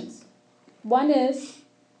 conditions. One is,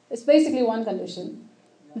 it's basically one condition.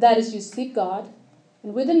 That is you seek God.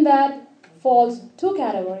 And within that falls 2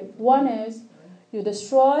 categories. One is you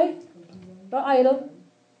destroy your idol.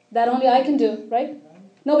 That only I can do, right?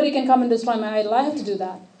 Nobody can come and destroy my idol. I have to do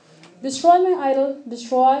that. Destroy my idol,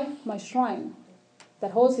 destroy my shrine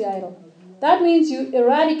that holds the idol. That means you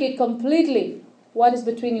eradicate completely what is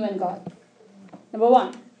between you and God. Number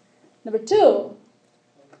 1. Number 2,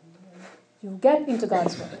 you get into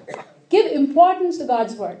God's Word. Give importance to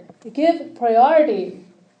God's Word. You give priority,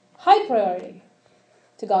 high priority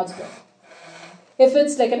to God's Word. If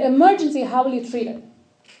it's like an emergency, how will you treat it?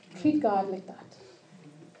 Treat God like that.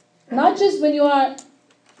 Not just when you are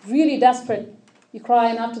really desperate, you cry,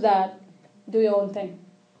 and after that, do your own thing.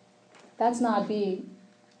 That's not being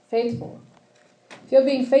Faithful. If you're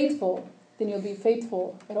being faithful, then you'll be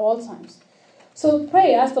faithful at all times. So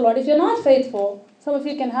pray, ask the Lord. If you're not faithful, some of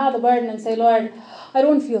you can have the burden and say, Lord, I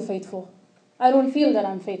don't feel faithful. I don't feel that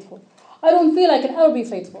I'm faithful. I don't feel I can ever be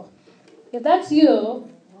faithful. If that's you,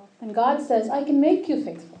 then God says, I can make you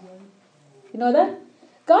faithful. You know that?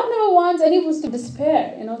 God never wants any of us to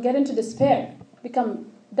despair, get into despair,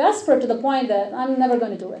 become desperate to the point that I'm never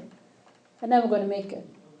going to do it. I'm never going to make it.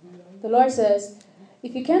 The Lord says,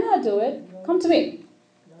 if you cannot do it, come to me.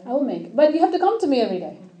 I will make it. But you have to come to me every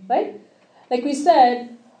day, right? Like we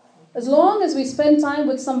said, as long as we spend time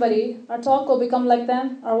with somebody, our talk will become like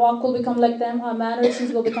them, our walk will become like them, our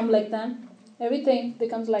mannerisms will become like them. Everything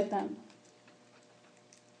becomes like them.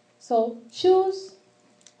 So choose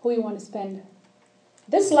who you want to spend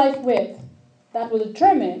this life with. That will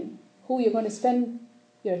determine who you're going to spend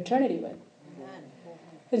your eternity with.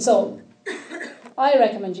 And so, I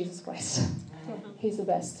recommend Jesus Christ. He's the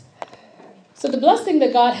best. So the blessing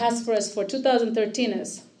that God has for us for 2013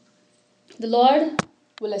 is, the Lord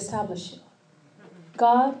will establish you.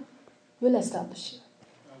 God will establish you.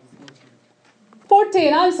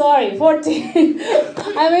 14, I'm sorry, 14.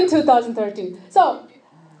 I'm in 2013. So,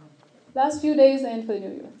 last few days and for the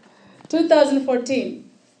new year.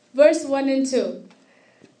 2014, verse 1 and 2.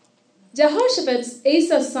 Jehoshaphat,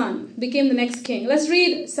 Asa's son, became the next king. Let's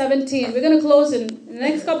read 17. We're going to close in the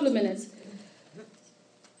next couple of minutes.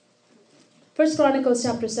 1 Chronicles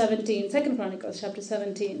chapter 17, 2 Chronicles chapter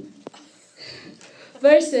 17.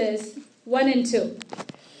 Verses 1 and 2.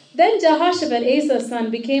 Then Jehoshaphat, Asa's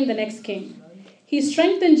son, became the next king. He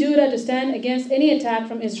strengthened Judah to stand against any attack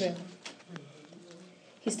from Israel.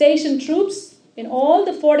 He stationed troops in all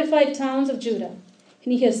the fortified towns of Judah,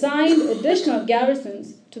 and he assigned additional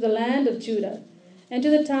garrisons to the land of Judah and to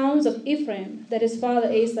the towns of Ephraim that his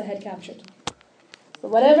father Asa had captured. So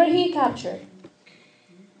whatever he captured,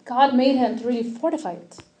 God made him to really fortify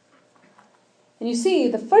it. And you see,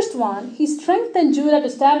 the first one, he strengthened Judah to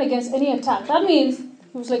stand against any attack. That means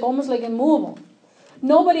he was almost immovable.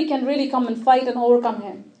 Nobody can really come and fight and overcome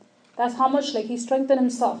him. That's how much he strengthened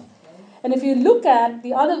himself. And if you look at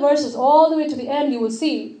the other verses all the way to the end, you will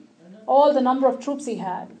see all the number of troops he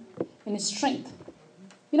had and his strength.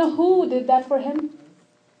 You know who did that for him?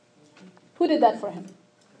 Who did that for him?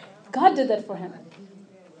 God did that for him.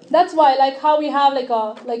 That's why, how we have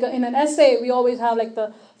in an essay, we always have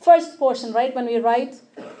the first portion, right? When we write,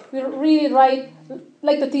 we really write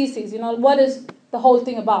the thesis. What is the whole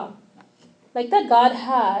thing about? Like that God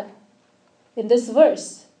had in this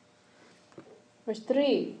verse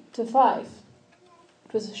 3 to 5.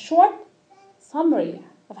 It was a short summary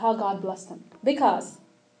of how God blessed him because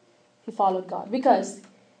he followed God, because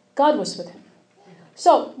God was with him.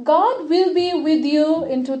 So God will be with you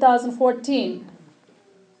in 2014.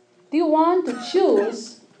 Do you want to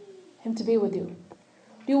choose him to be with you?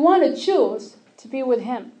 Do you want to choose to be with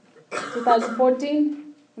him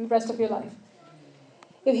 2014 and the rest of your life?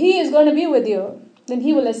 If he is going to be with you, then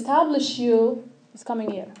he will establish you this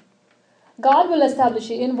coming year. God will establish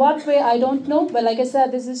you. In what way, I don't know. But like I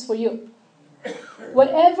said, this is for you.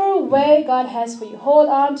 Whatever way God has for you, hold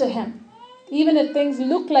on to him. Even if things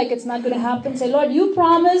look like it's not going to happen, say, Lord, you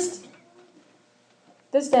promised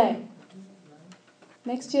this day.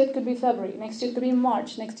 Next year it could be February. Next year it could be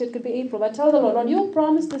March. Next year it could be April. But tell the Lord, Lord, you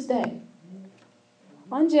promised this day.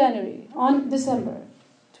 On January, on December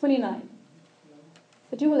 29,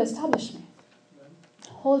 that you will establish me.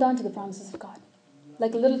 Hold on to the promises of God.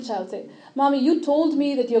 Like a little child say, Mommy, you told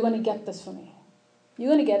me that you're going to get this for me.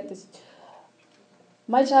 You're going to get this.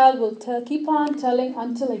 My child will keep on telling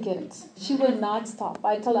until I get it. She will not stop.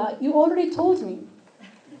 I tell her, you already told me.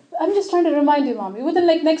 I'm just trying to remind you, Mommy. Within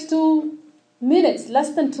next 2 minutes,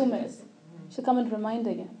 less than 2 minutes, she'll come and remind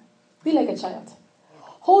again. Be like a child.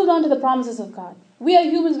 Hold on to the promises of God. We are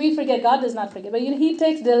humans, we forget. God does not forget. But he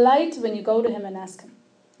takes delight when you go to him and ask him.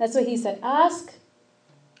 That's why he said, ask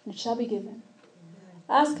and it shall be given.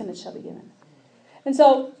 Ask and it shall be given. And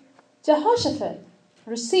so Jehoshaphat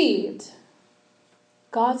received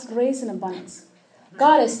God's grace and abundance.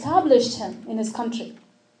 God established him in his country,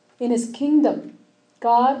 in his kingdom.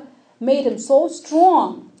 God made him so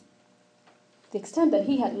strong, to the extent that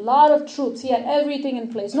he had a lot of troops. He had everything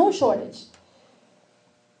in place, no shortage.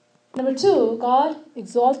 Number 2, God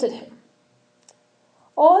exalted him.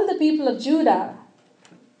 All the people of Judah,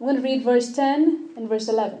 I'm going to read verse 10 and verse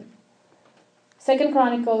 11. 2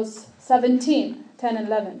 Chronicles 17, 10 and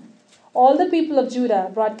 11. All the people of Judah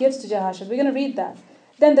brought gifts to Jehoshaphat. We're going to read that.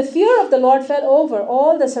 Then the fear of the Lord fell over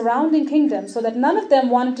all the surrounding kingdoms, so that none of them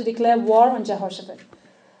wanted to declare war on Jehoshaphat.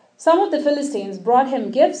 Some of the Philistines brought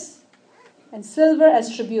him gifts and silver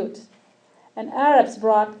as tribute. And Arabs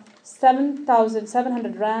brought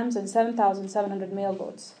 7,700 rams and 7,700 male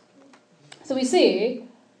goats. So we see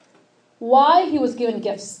why he was given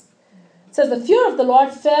gifts. It says the fear of the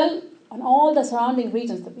Lord fell on all the surrounding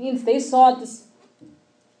regions. That means they saw this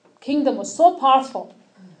kingdom was so powerful.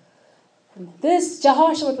 And this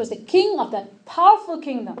Jehoshaphat was the king of that powerful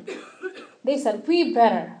kingdom. They said, we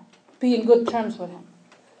better be in good terms with him.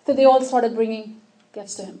 So they all started bringing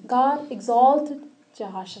gifts to him. God exalted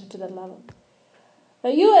Jehoshaphat to that level. Now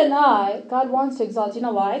you and I, God wants to exalt. You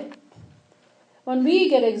know why? When we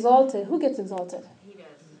get exalted, who gets exalted? He does.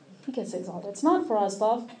 He gets exalted. It's not for us,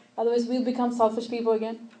 love. Otherwise we'll become selfish people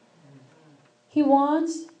again. He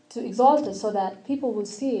wants to exalt us so that people will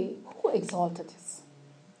see who exalted us.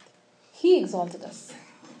 He exalted us.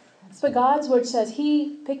 That's why God's word says,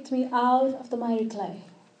 He picked me out of the miry clay,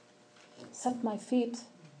 set my feet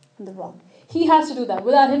on the rock. He has to do that.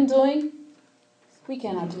 Without Him doing, we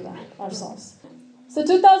cannot do that ourselves. So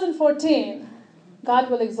 2014, God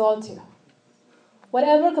will exalt you.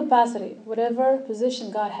 Whatever capacity, whatever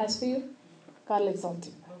position God has for you, God will exalt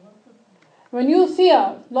you. When you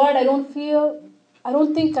feel, Lord, I don't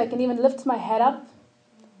think I can even lift my head up,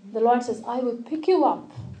 the Lord says, I will pick you up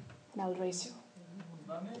and I will raise you.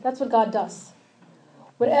 That's what God does.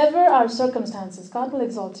 Whatever our circumstances, God will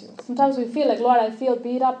exalt you. Sometimes we feel like, Lord, I feel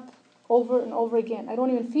beat up over and over again. I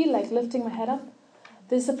don't even feel like lifting my head up.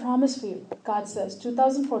 This is a promise for you. God says,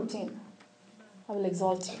 2014, I will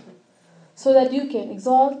exalt you. So that you can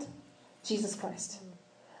exalt Jesus Christ.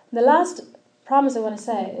 The last promise I want to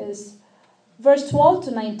say is verse 12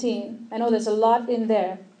 to 19. I know there's a lot in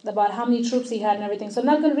there about how many troops he had and everything. So I'm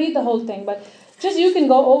not going to read the whole thing, but just you can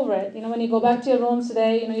go over it. When you go back to your rooms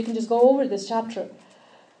today, you can just go over this chapter.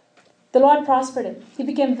 The Lord prospered him. He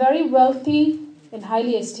became very wealthy and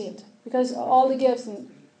highly esteemed because of all the gifts and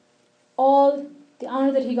all the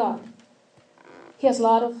honor that he got. He has a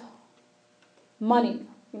lot of money,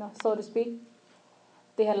 so to speak.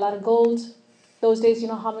 They had a lot of gold. Those days,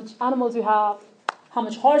 how much animals you have, how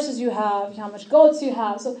much horses you have, how much goats you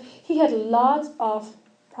have. So he had lots of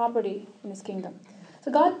property in his kingdom.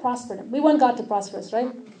 So God prospered him. We want God to prosper us,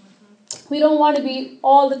 right? We don't want to be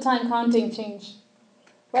all the time counting change,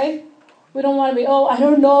 right? We don't want to be, I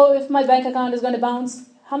don't know if my bank account is going to bounce.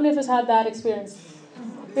 How many of us had that experience?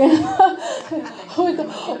 We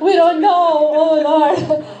don't know. Oh,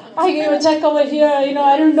 Lord, I gave a check over here. I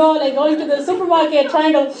don't know, like going to the supermarket,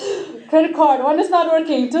 trying to credit card. One is not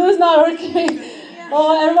working. Two is not working.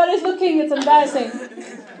 Oh, everybody's looking. It's embarrassing.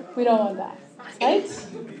 We don't want that, right?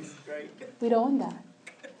 We don't want that.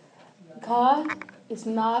 God is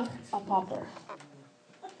not a pauper.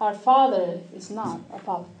 Our Father is not a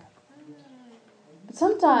pauper. But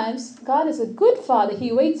sometimes God is a good Father.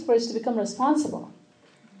 He waits for us to become responsible,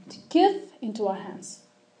 to give into our hands.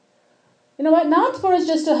 You know what? Not for us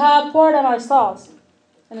just to have poured on ourselves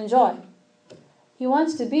and enjoy. He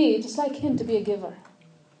wants to be just like Him, to be a giver.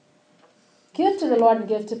 Give to the Lord and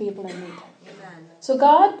give to people in need. So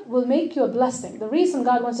God will make you a blessing. The reason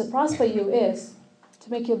God wants to prosper you is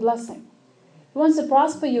to make you a blessing. He wants to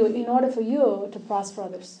prosper you in order for you to prosper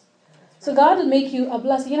others. So God will make you a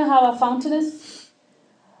blessing. You know how a fountain is?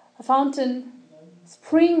 A fountain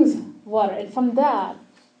springs water, and from that,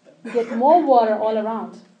 you get more water all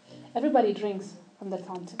around. Everybody drinks from that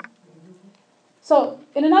fountain. So,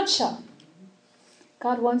 in a nutshell,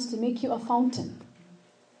 God wants to make you a fountain.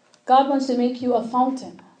 God wants to make you a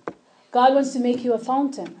fountain. God wants to make you a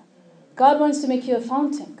fountain. God wants to make you a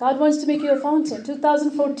fountain. God wants to make you a fountain.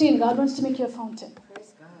 2014, God wants to make you a fountain.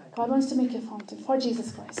 God wants to make you a fountain for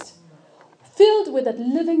Jesus Christ. Filled with that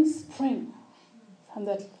living spring from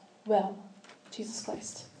that well, Jesus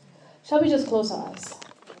Christ. Shall we just close our eyes?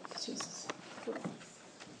 Jesus.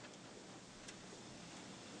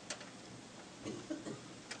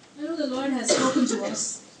 I know the Lord has spoken to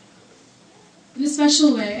us in a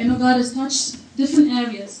special way. I know God has touched different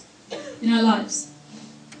areas in our lives.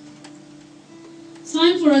 It's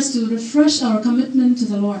time for us to refresh our commitment to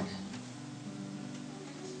the Lord.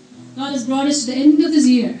 God has brought us to the end of this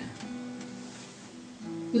year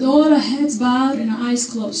with all our heads bowed and our eyes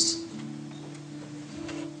closed.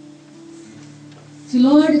 So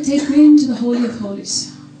Lord, take me into the Holy of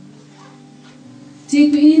Holies.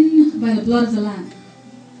 Take me in by the blood of the Lamb.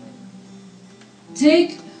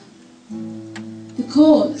 Take the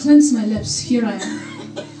coal, cleanse my lips. Here I am.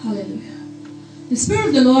 Hallelujah. The Spirit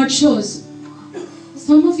of the Lord shows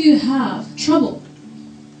some of you have trouble,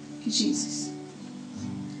 thank you, Jesus,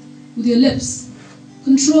 with your lips,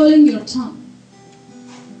 controlling your tongue.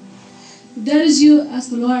 If that is you, ask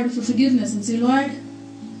the Lord for forgiveness and say, Lord,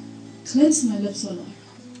 cleanse my lips, O Lord.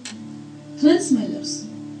 Cleanse my lips.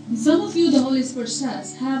 And some of you, the Holy Spirit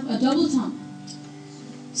says, have a double tongue.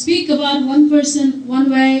 Speak about one person one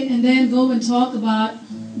way and then go and talk about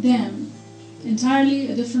them entirely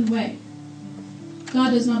a different way. God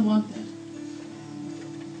does not want that.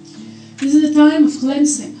 This is a time of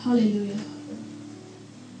cleansing. Hallelujah.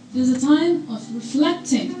 This is a time of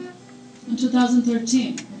reflecting on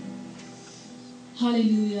 2013.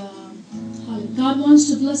 Hallelujah. Hallelujah. God wants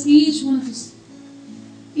to bless each one of us.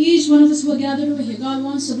 Each one of us who are gathered over here. God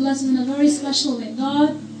wants to bless us in a very special way.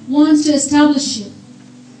 God wants to establish you.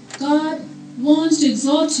 God wants to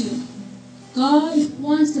exalt you. God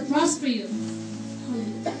wants to prosper you.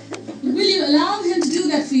 Hallelujah. Will you allow Him to do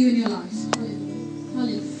that for you in your life? Hallelujah.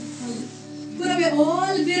 Hallelujah. Hallelujah. Put away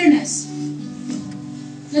all bitterness.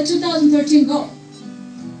 Let 2013 go.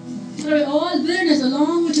 Put away all bitterness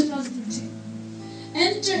along with 2013.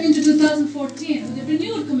 Enter into 2014 with a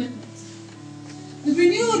renewed commitment. With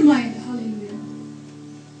renewed mind. Hallelujah.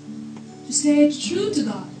 To stay true to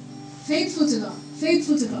God. Faithful to God.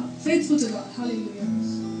 Faithful to God. Faithful to God. Hallelujah.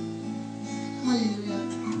 Hallelujah.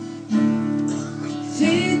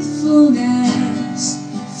 Faithfulness.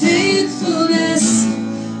 Faithfulness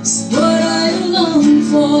is what I long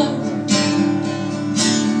for.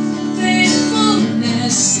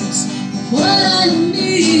 Faithfulness is what I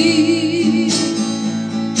need.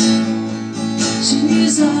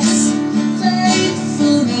 Jesus,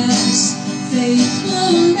 faithfulness,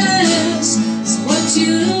 faithfulness is what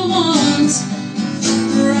you want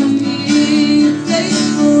from me.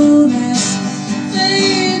 Faithfulness,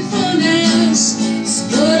 faithfulness is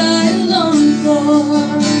what I long for.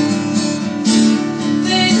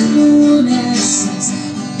 Faithfulness is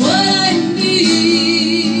what I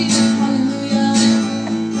need. Hallelujah.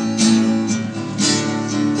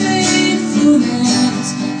 Faithfulness,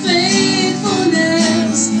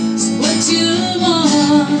 faithfulness is what you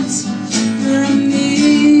want from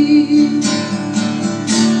me.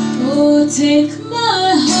 Oh, take my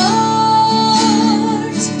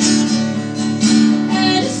heart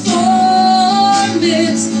and form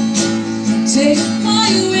it. Take my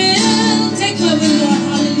will, Lord,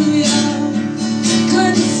 hallelujah.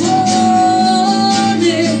 Conform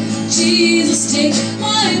it, Jesus, take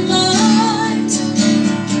my mind.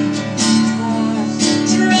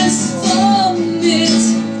 Transform it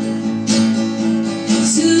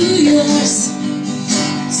to yours,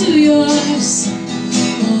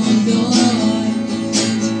 oh Lord.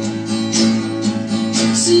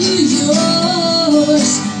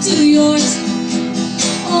 To yours,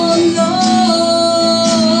 oh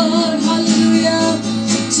Lord, hallelujah.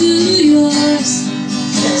 To yours,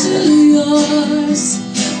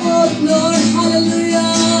 oh Lord,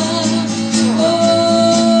 hallelujah.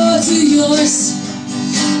 Oh, to yours,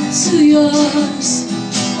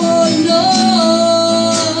 oh Lord.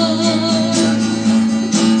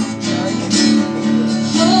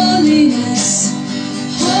 Holiness,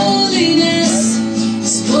 holiness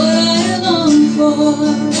is what I long for.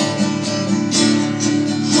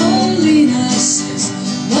 Holiness is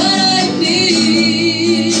what I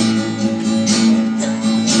need.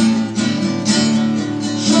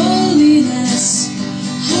 Holiness,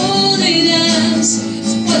 holiness is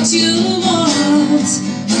what you want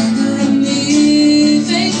from me.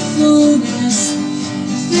 Faithfulness,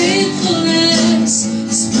 faithfulness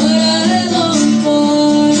is what I long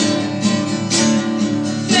for.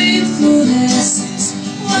 Faithfulness is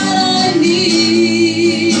what I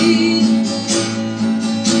need.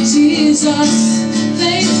 Jesus,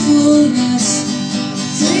 faithfulness,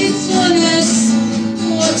 faithfulness,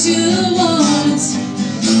 what you want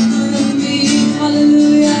from me.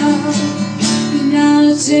 Hallelujah. Now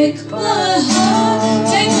take my heart,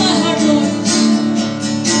 Lord,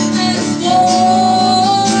 and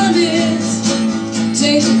form it.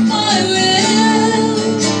 Take my will,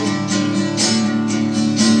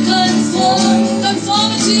 conform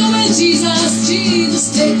it to your will, Jesus,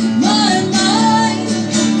 take my mind.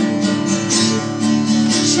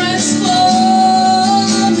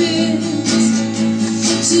 Transform it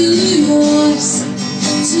to yours, oh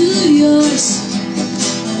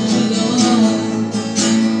Lord.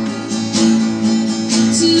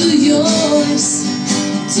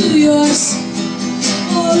 To yours,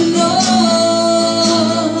 oh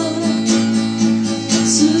Lord.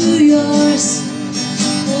 To yours,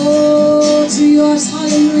 oh, to yours,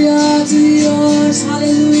 hallelujah. To yours,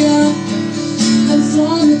 hallelujah.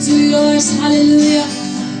 Conform it to yours, hallelujah.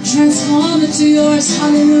 Transform it to yours,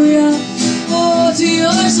 hallelujah. Oh, to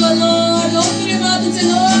yours, oh Lord. Open your mouth and say,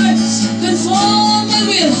 Lord, conform my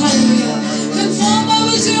will, hallelujah. Conform my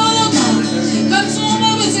will to your will, God. Conform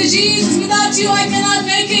my will to Jesus. Without you, I cannot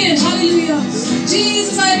make it, hallelujah.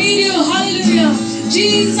 Jesus, I need you, hallelujah.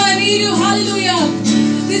 Jesus, I need you. Hallelujah.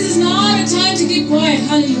 This is not a time to keep quiet.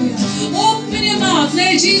 Hallelujah. Open your mouth.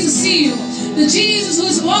 Let Jesus see you. The Jesus who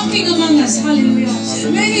is walking among us. Hallelujah.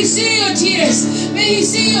 May He see your tears. May He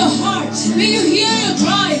see your heart. May you hear your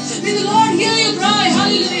cry. May the Lord hear your cry.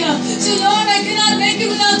 Hallelujah. Say, Lord, I cannot make it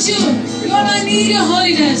without you. Lord, I need your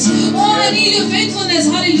holiness. Oh, I need your faithfulness.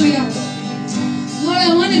 Hallelujah. Lord, I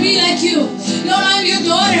want to be like you. Lord, I'm your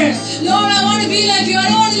daughter. Lord, I want to be like you. I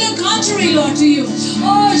don't want to live contrary, Lord, to you.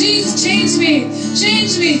 Oh, Jesus, change me.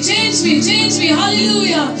 Change me. Change me. Change me.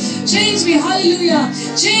 Hallelujah. Change me. Hallelujah.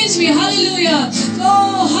 Change me. Hallelujah.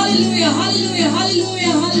 Oh, hallelujah. Hallelujah.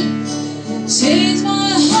 Hallelujah. Hallelujah. Change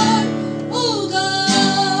my heart, oh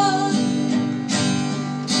God.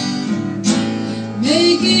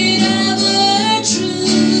 Make it ever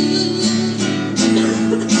true.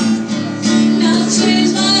 Now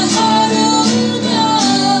change my heart, oh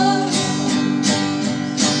God.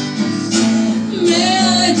 May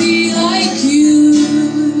I be like you.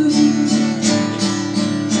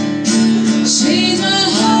 Change my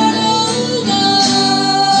heart, oh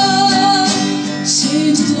God.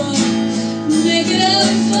 Change it, Lord. Make it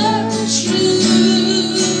ever true.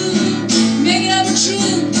 Make it ever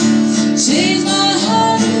true. Change my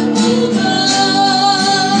heart, oh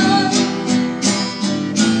God.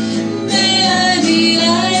 May I be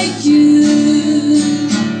like you.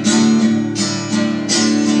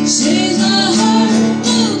 Change my heart,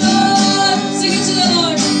 oh God. Sing it to the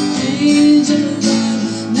Lord. Change it, Lord.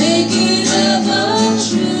 Make it ever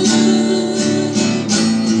true.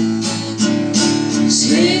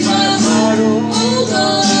 Change my heart, oh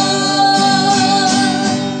God.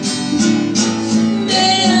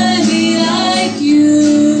 May I be like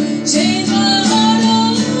you. Change my heart,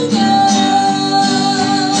 oh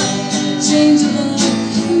God. Change it, Lord.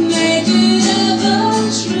 Make it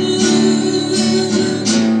ever true.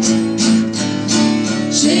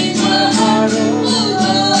 Change my heart, oh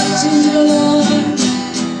God. Change it, Lord.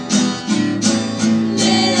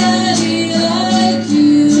 May I be like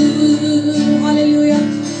you. Hallelujah.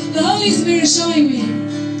 The Holy Spirit is showing me.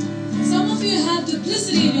 Some of you have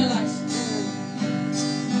duplicity in your life.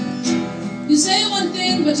 You say one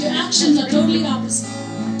thing, but your actions are totally opposite.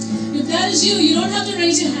 If that is you, you don't have to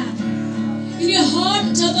raise your hand. In your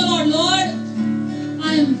heart, tell the Lord, Lord,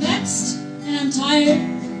 I am vexed and I'm tired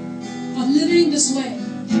of living this way.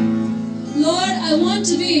 Lord, I want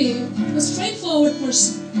to be a straightforward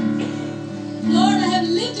person. Lord, I have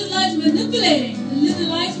lived a life manipulating and lived a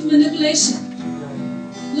life of manipulation.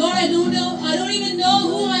 Lord, I don't even know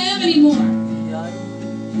who I am anymore.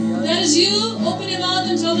 If that is you, open your mouth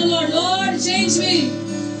and tell the Lord, Lord, change me.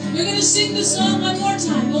 We're going to sing this song one more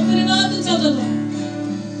time. Open your mouth and tell the Lord.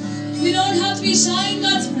 We don't have to be shy in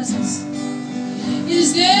God's presence. It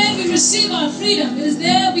is there we receive our freedom. It is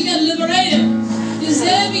there we get liberated. It is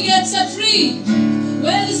there we get set free.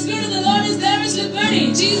 Where the Spirit of the Lord is, there is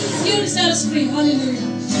liberty. Jesus is here to set us free. Hallelujah.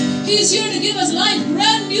 He is here to give us life,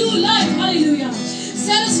 brand new life. Hallelujah.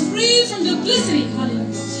 Set us free from duplicity.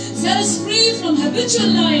 Hallelujah. Set us free from habitual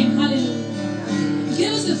lying. Hallelujah.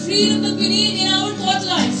 Give us the freedom that we need in our thought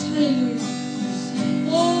life. Hallelujah.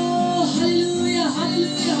 Oh, hallelujah,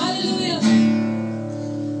 hallelujah, hallelujah.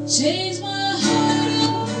 Change my heart,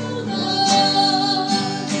 oh God.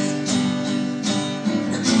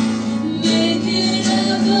 Make it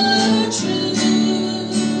ever true.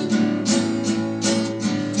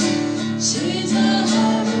 Change my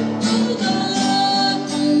heart, oh God.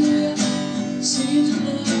 Hallelujah. Change it,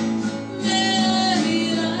 Lord. May I be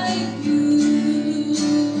like you.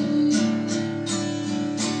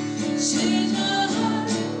 Change my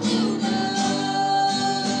heart, oh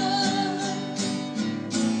God.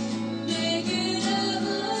 Make it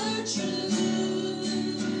ever true.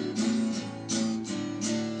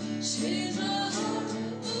 Change my heart,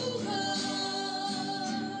 oh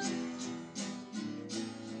God.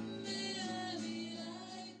 May I be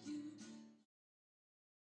like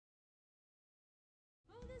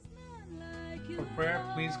you. For prayer,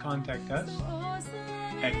 please contact us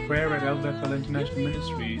at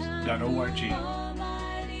prayer@elbethelinternationalministries.org.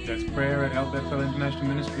 That's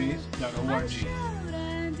prayer@elbethelinternationalministries.org.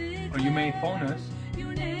 Or you may phone us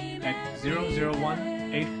at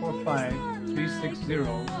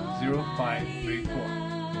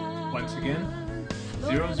 001-845-360-0534. Once again,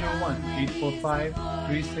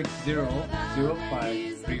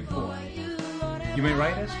 001-845-360-0534. You may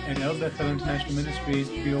write us at El Bethel International Ministries,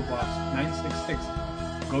 P.O. Box 966,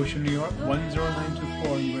 Goshen, New York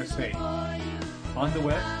 10924, USA. On the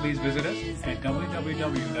web, please visit us at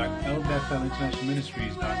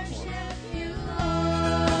www.elbethelinternationalministries.org.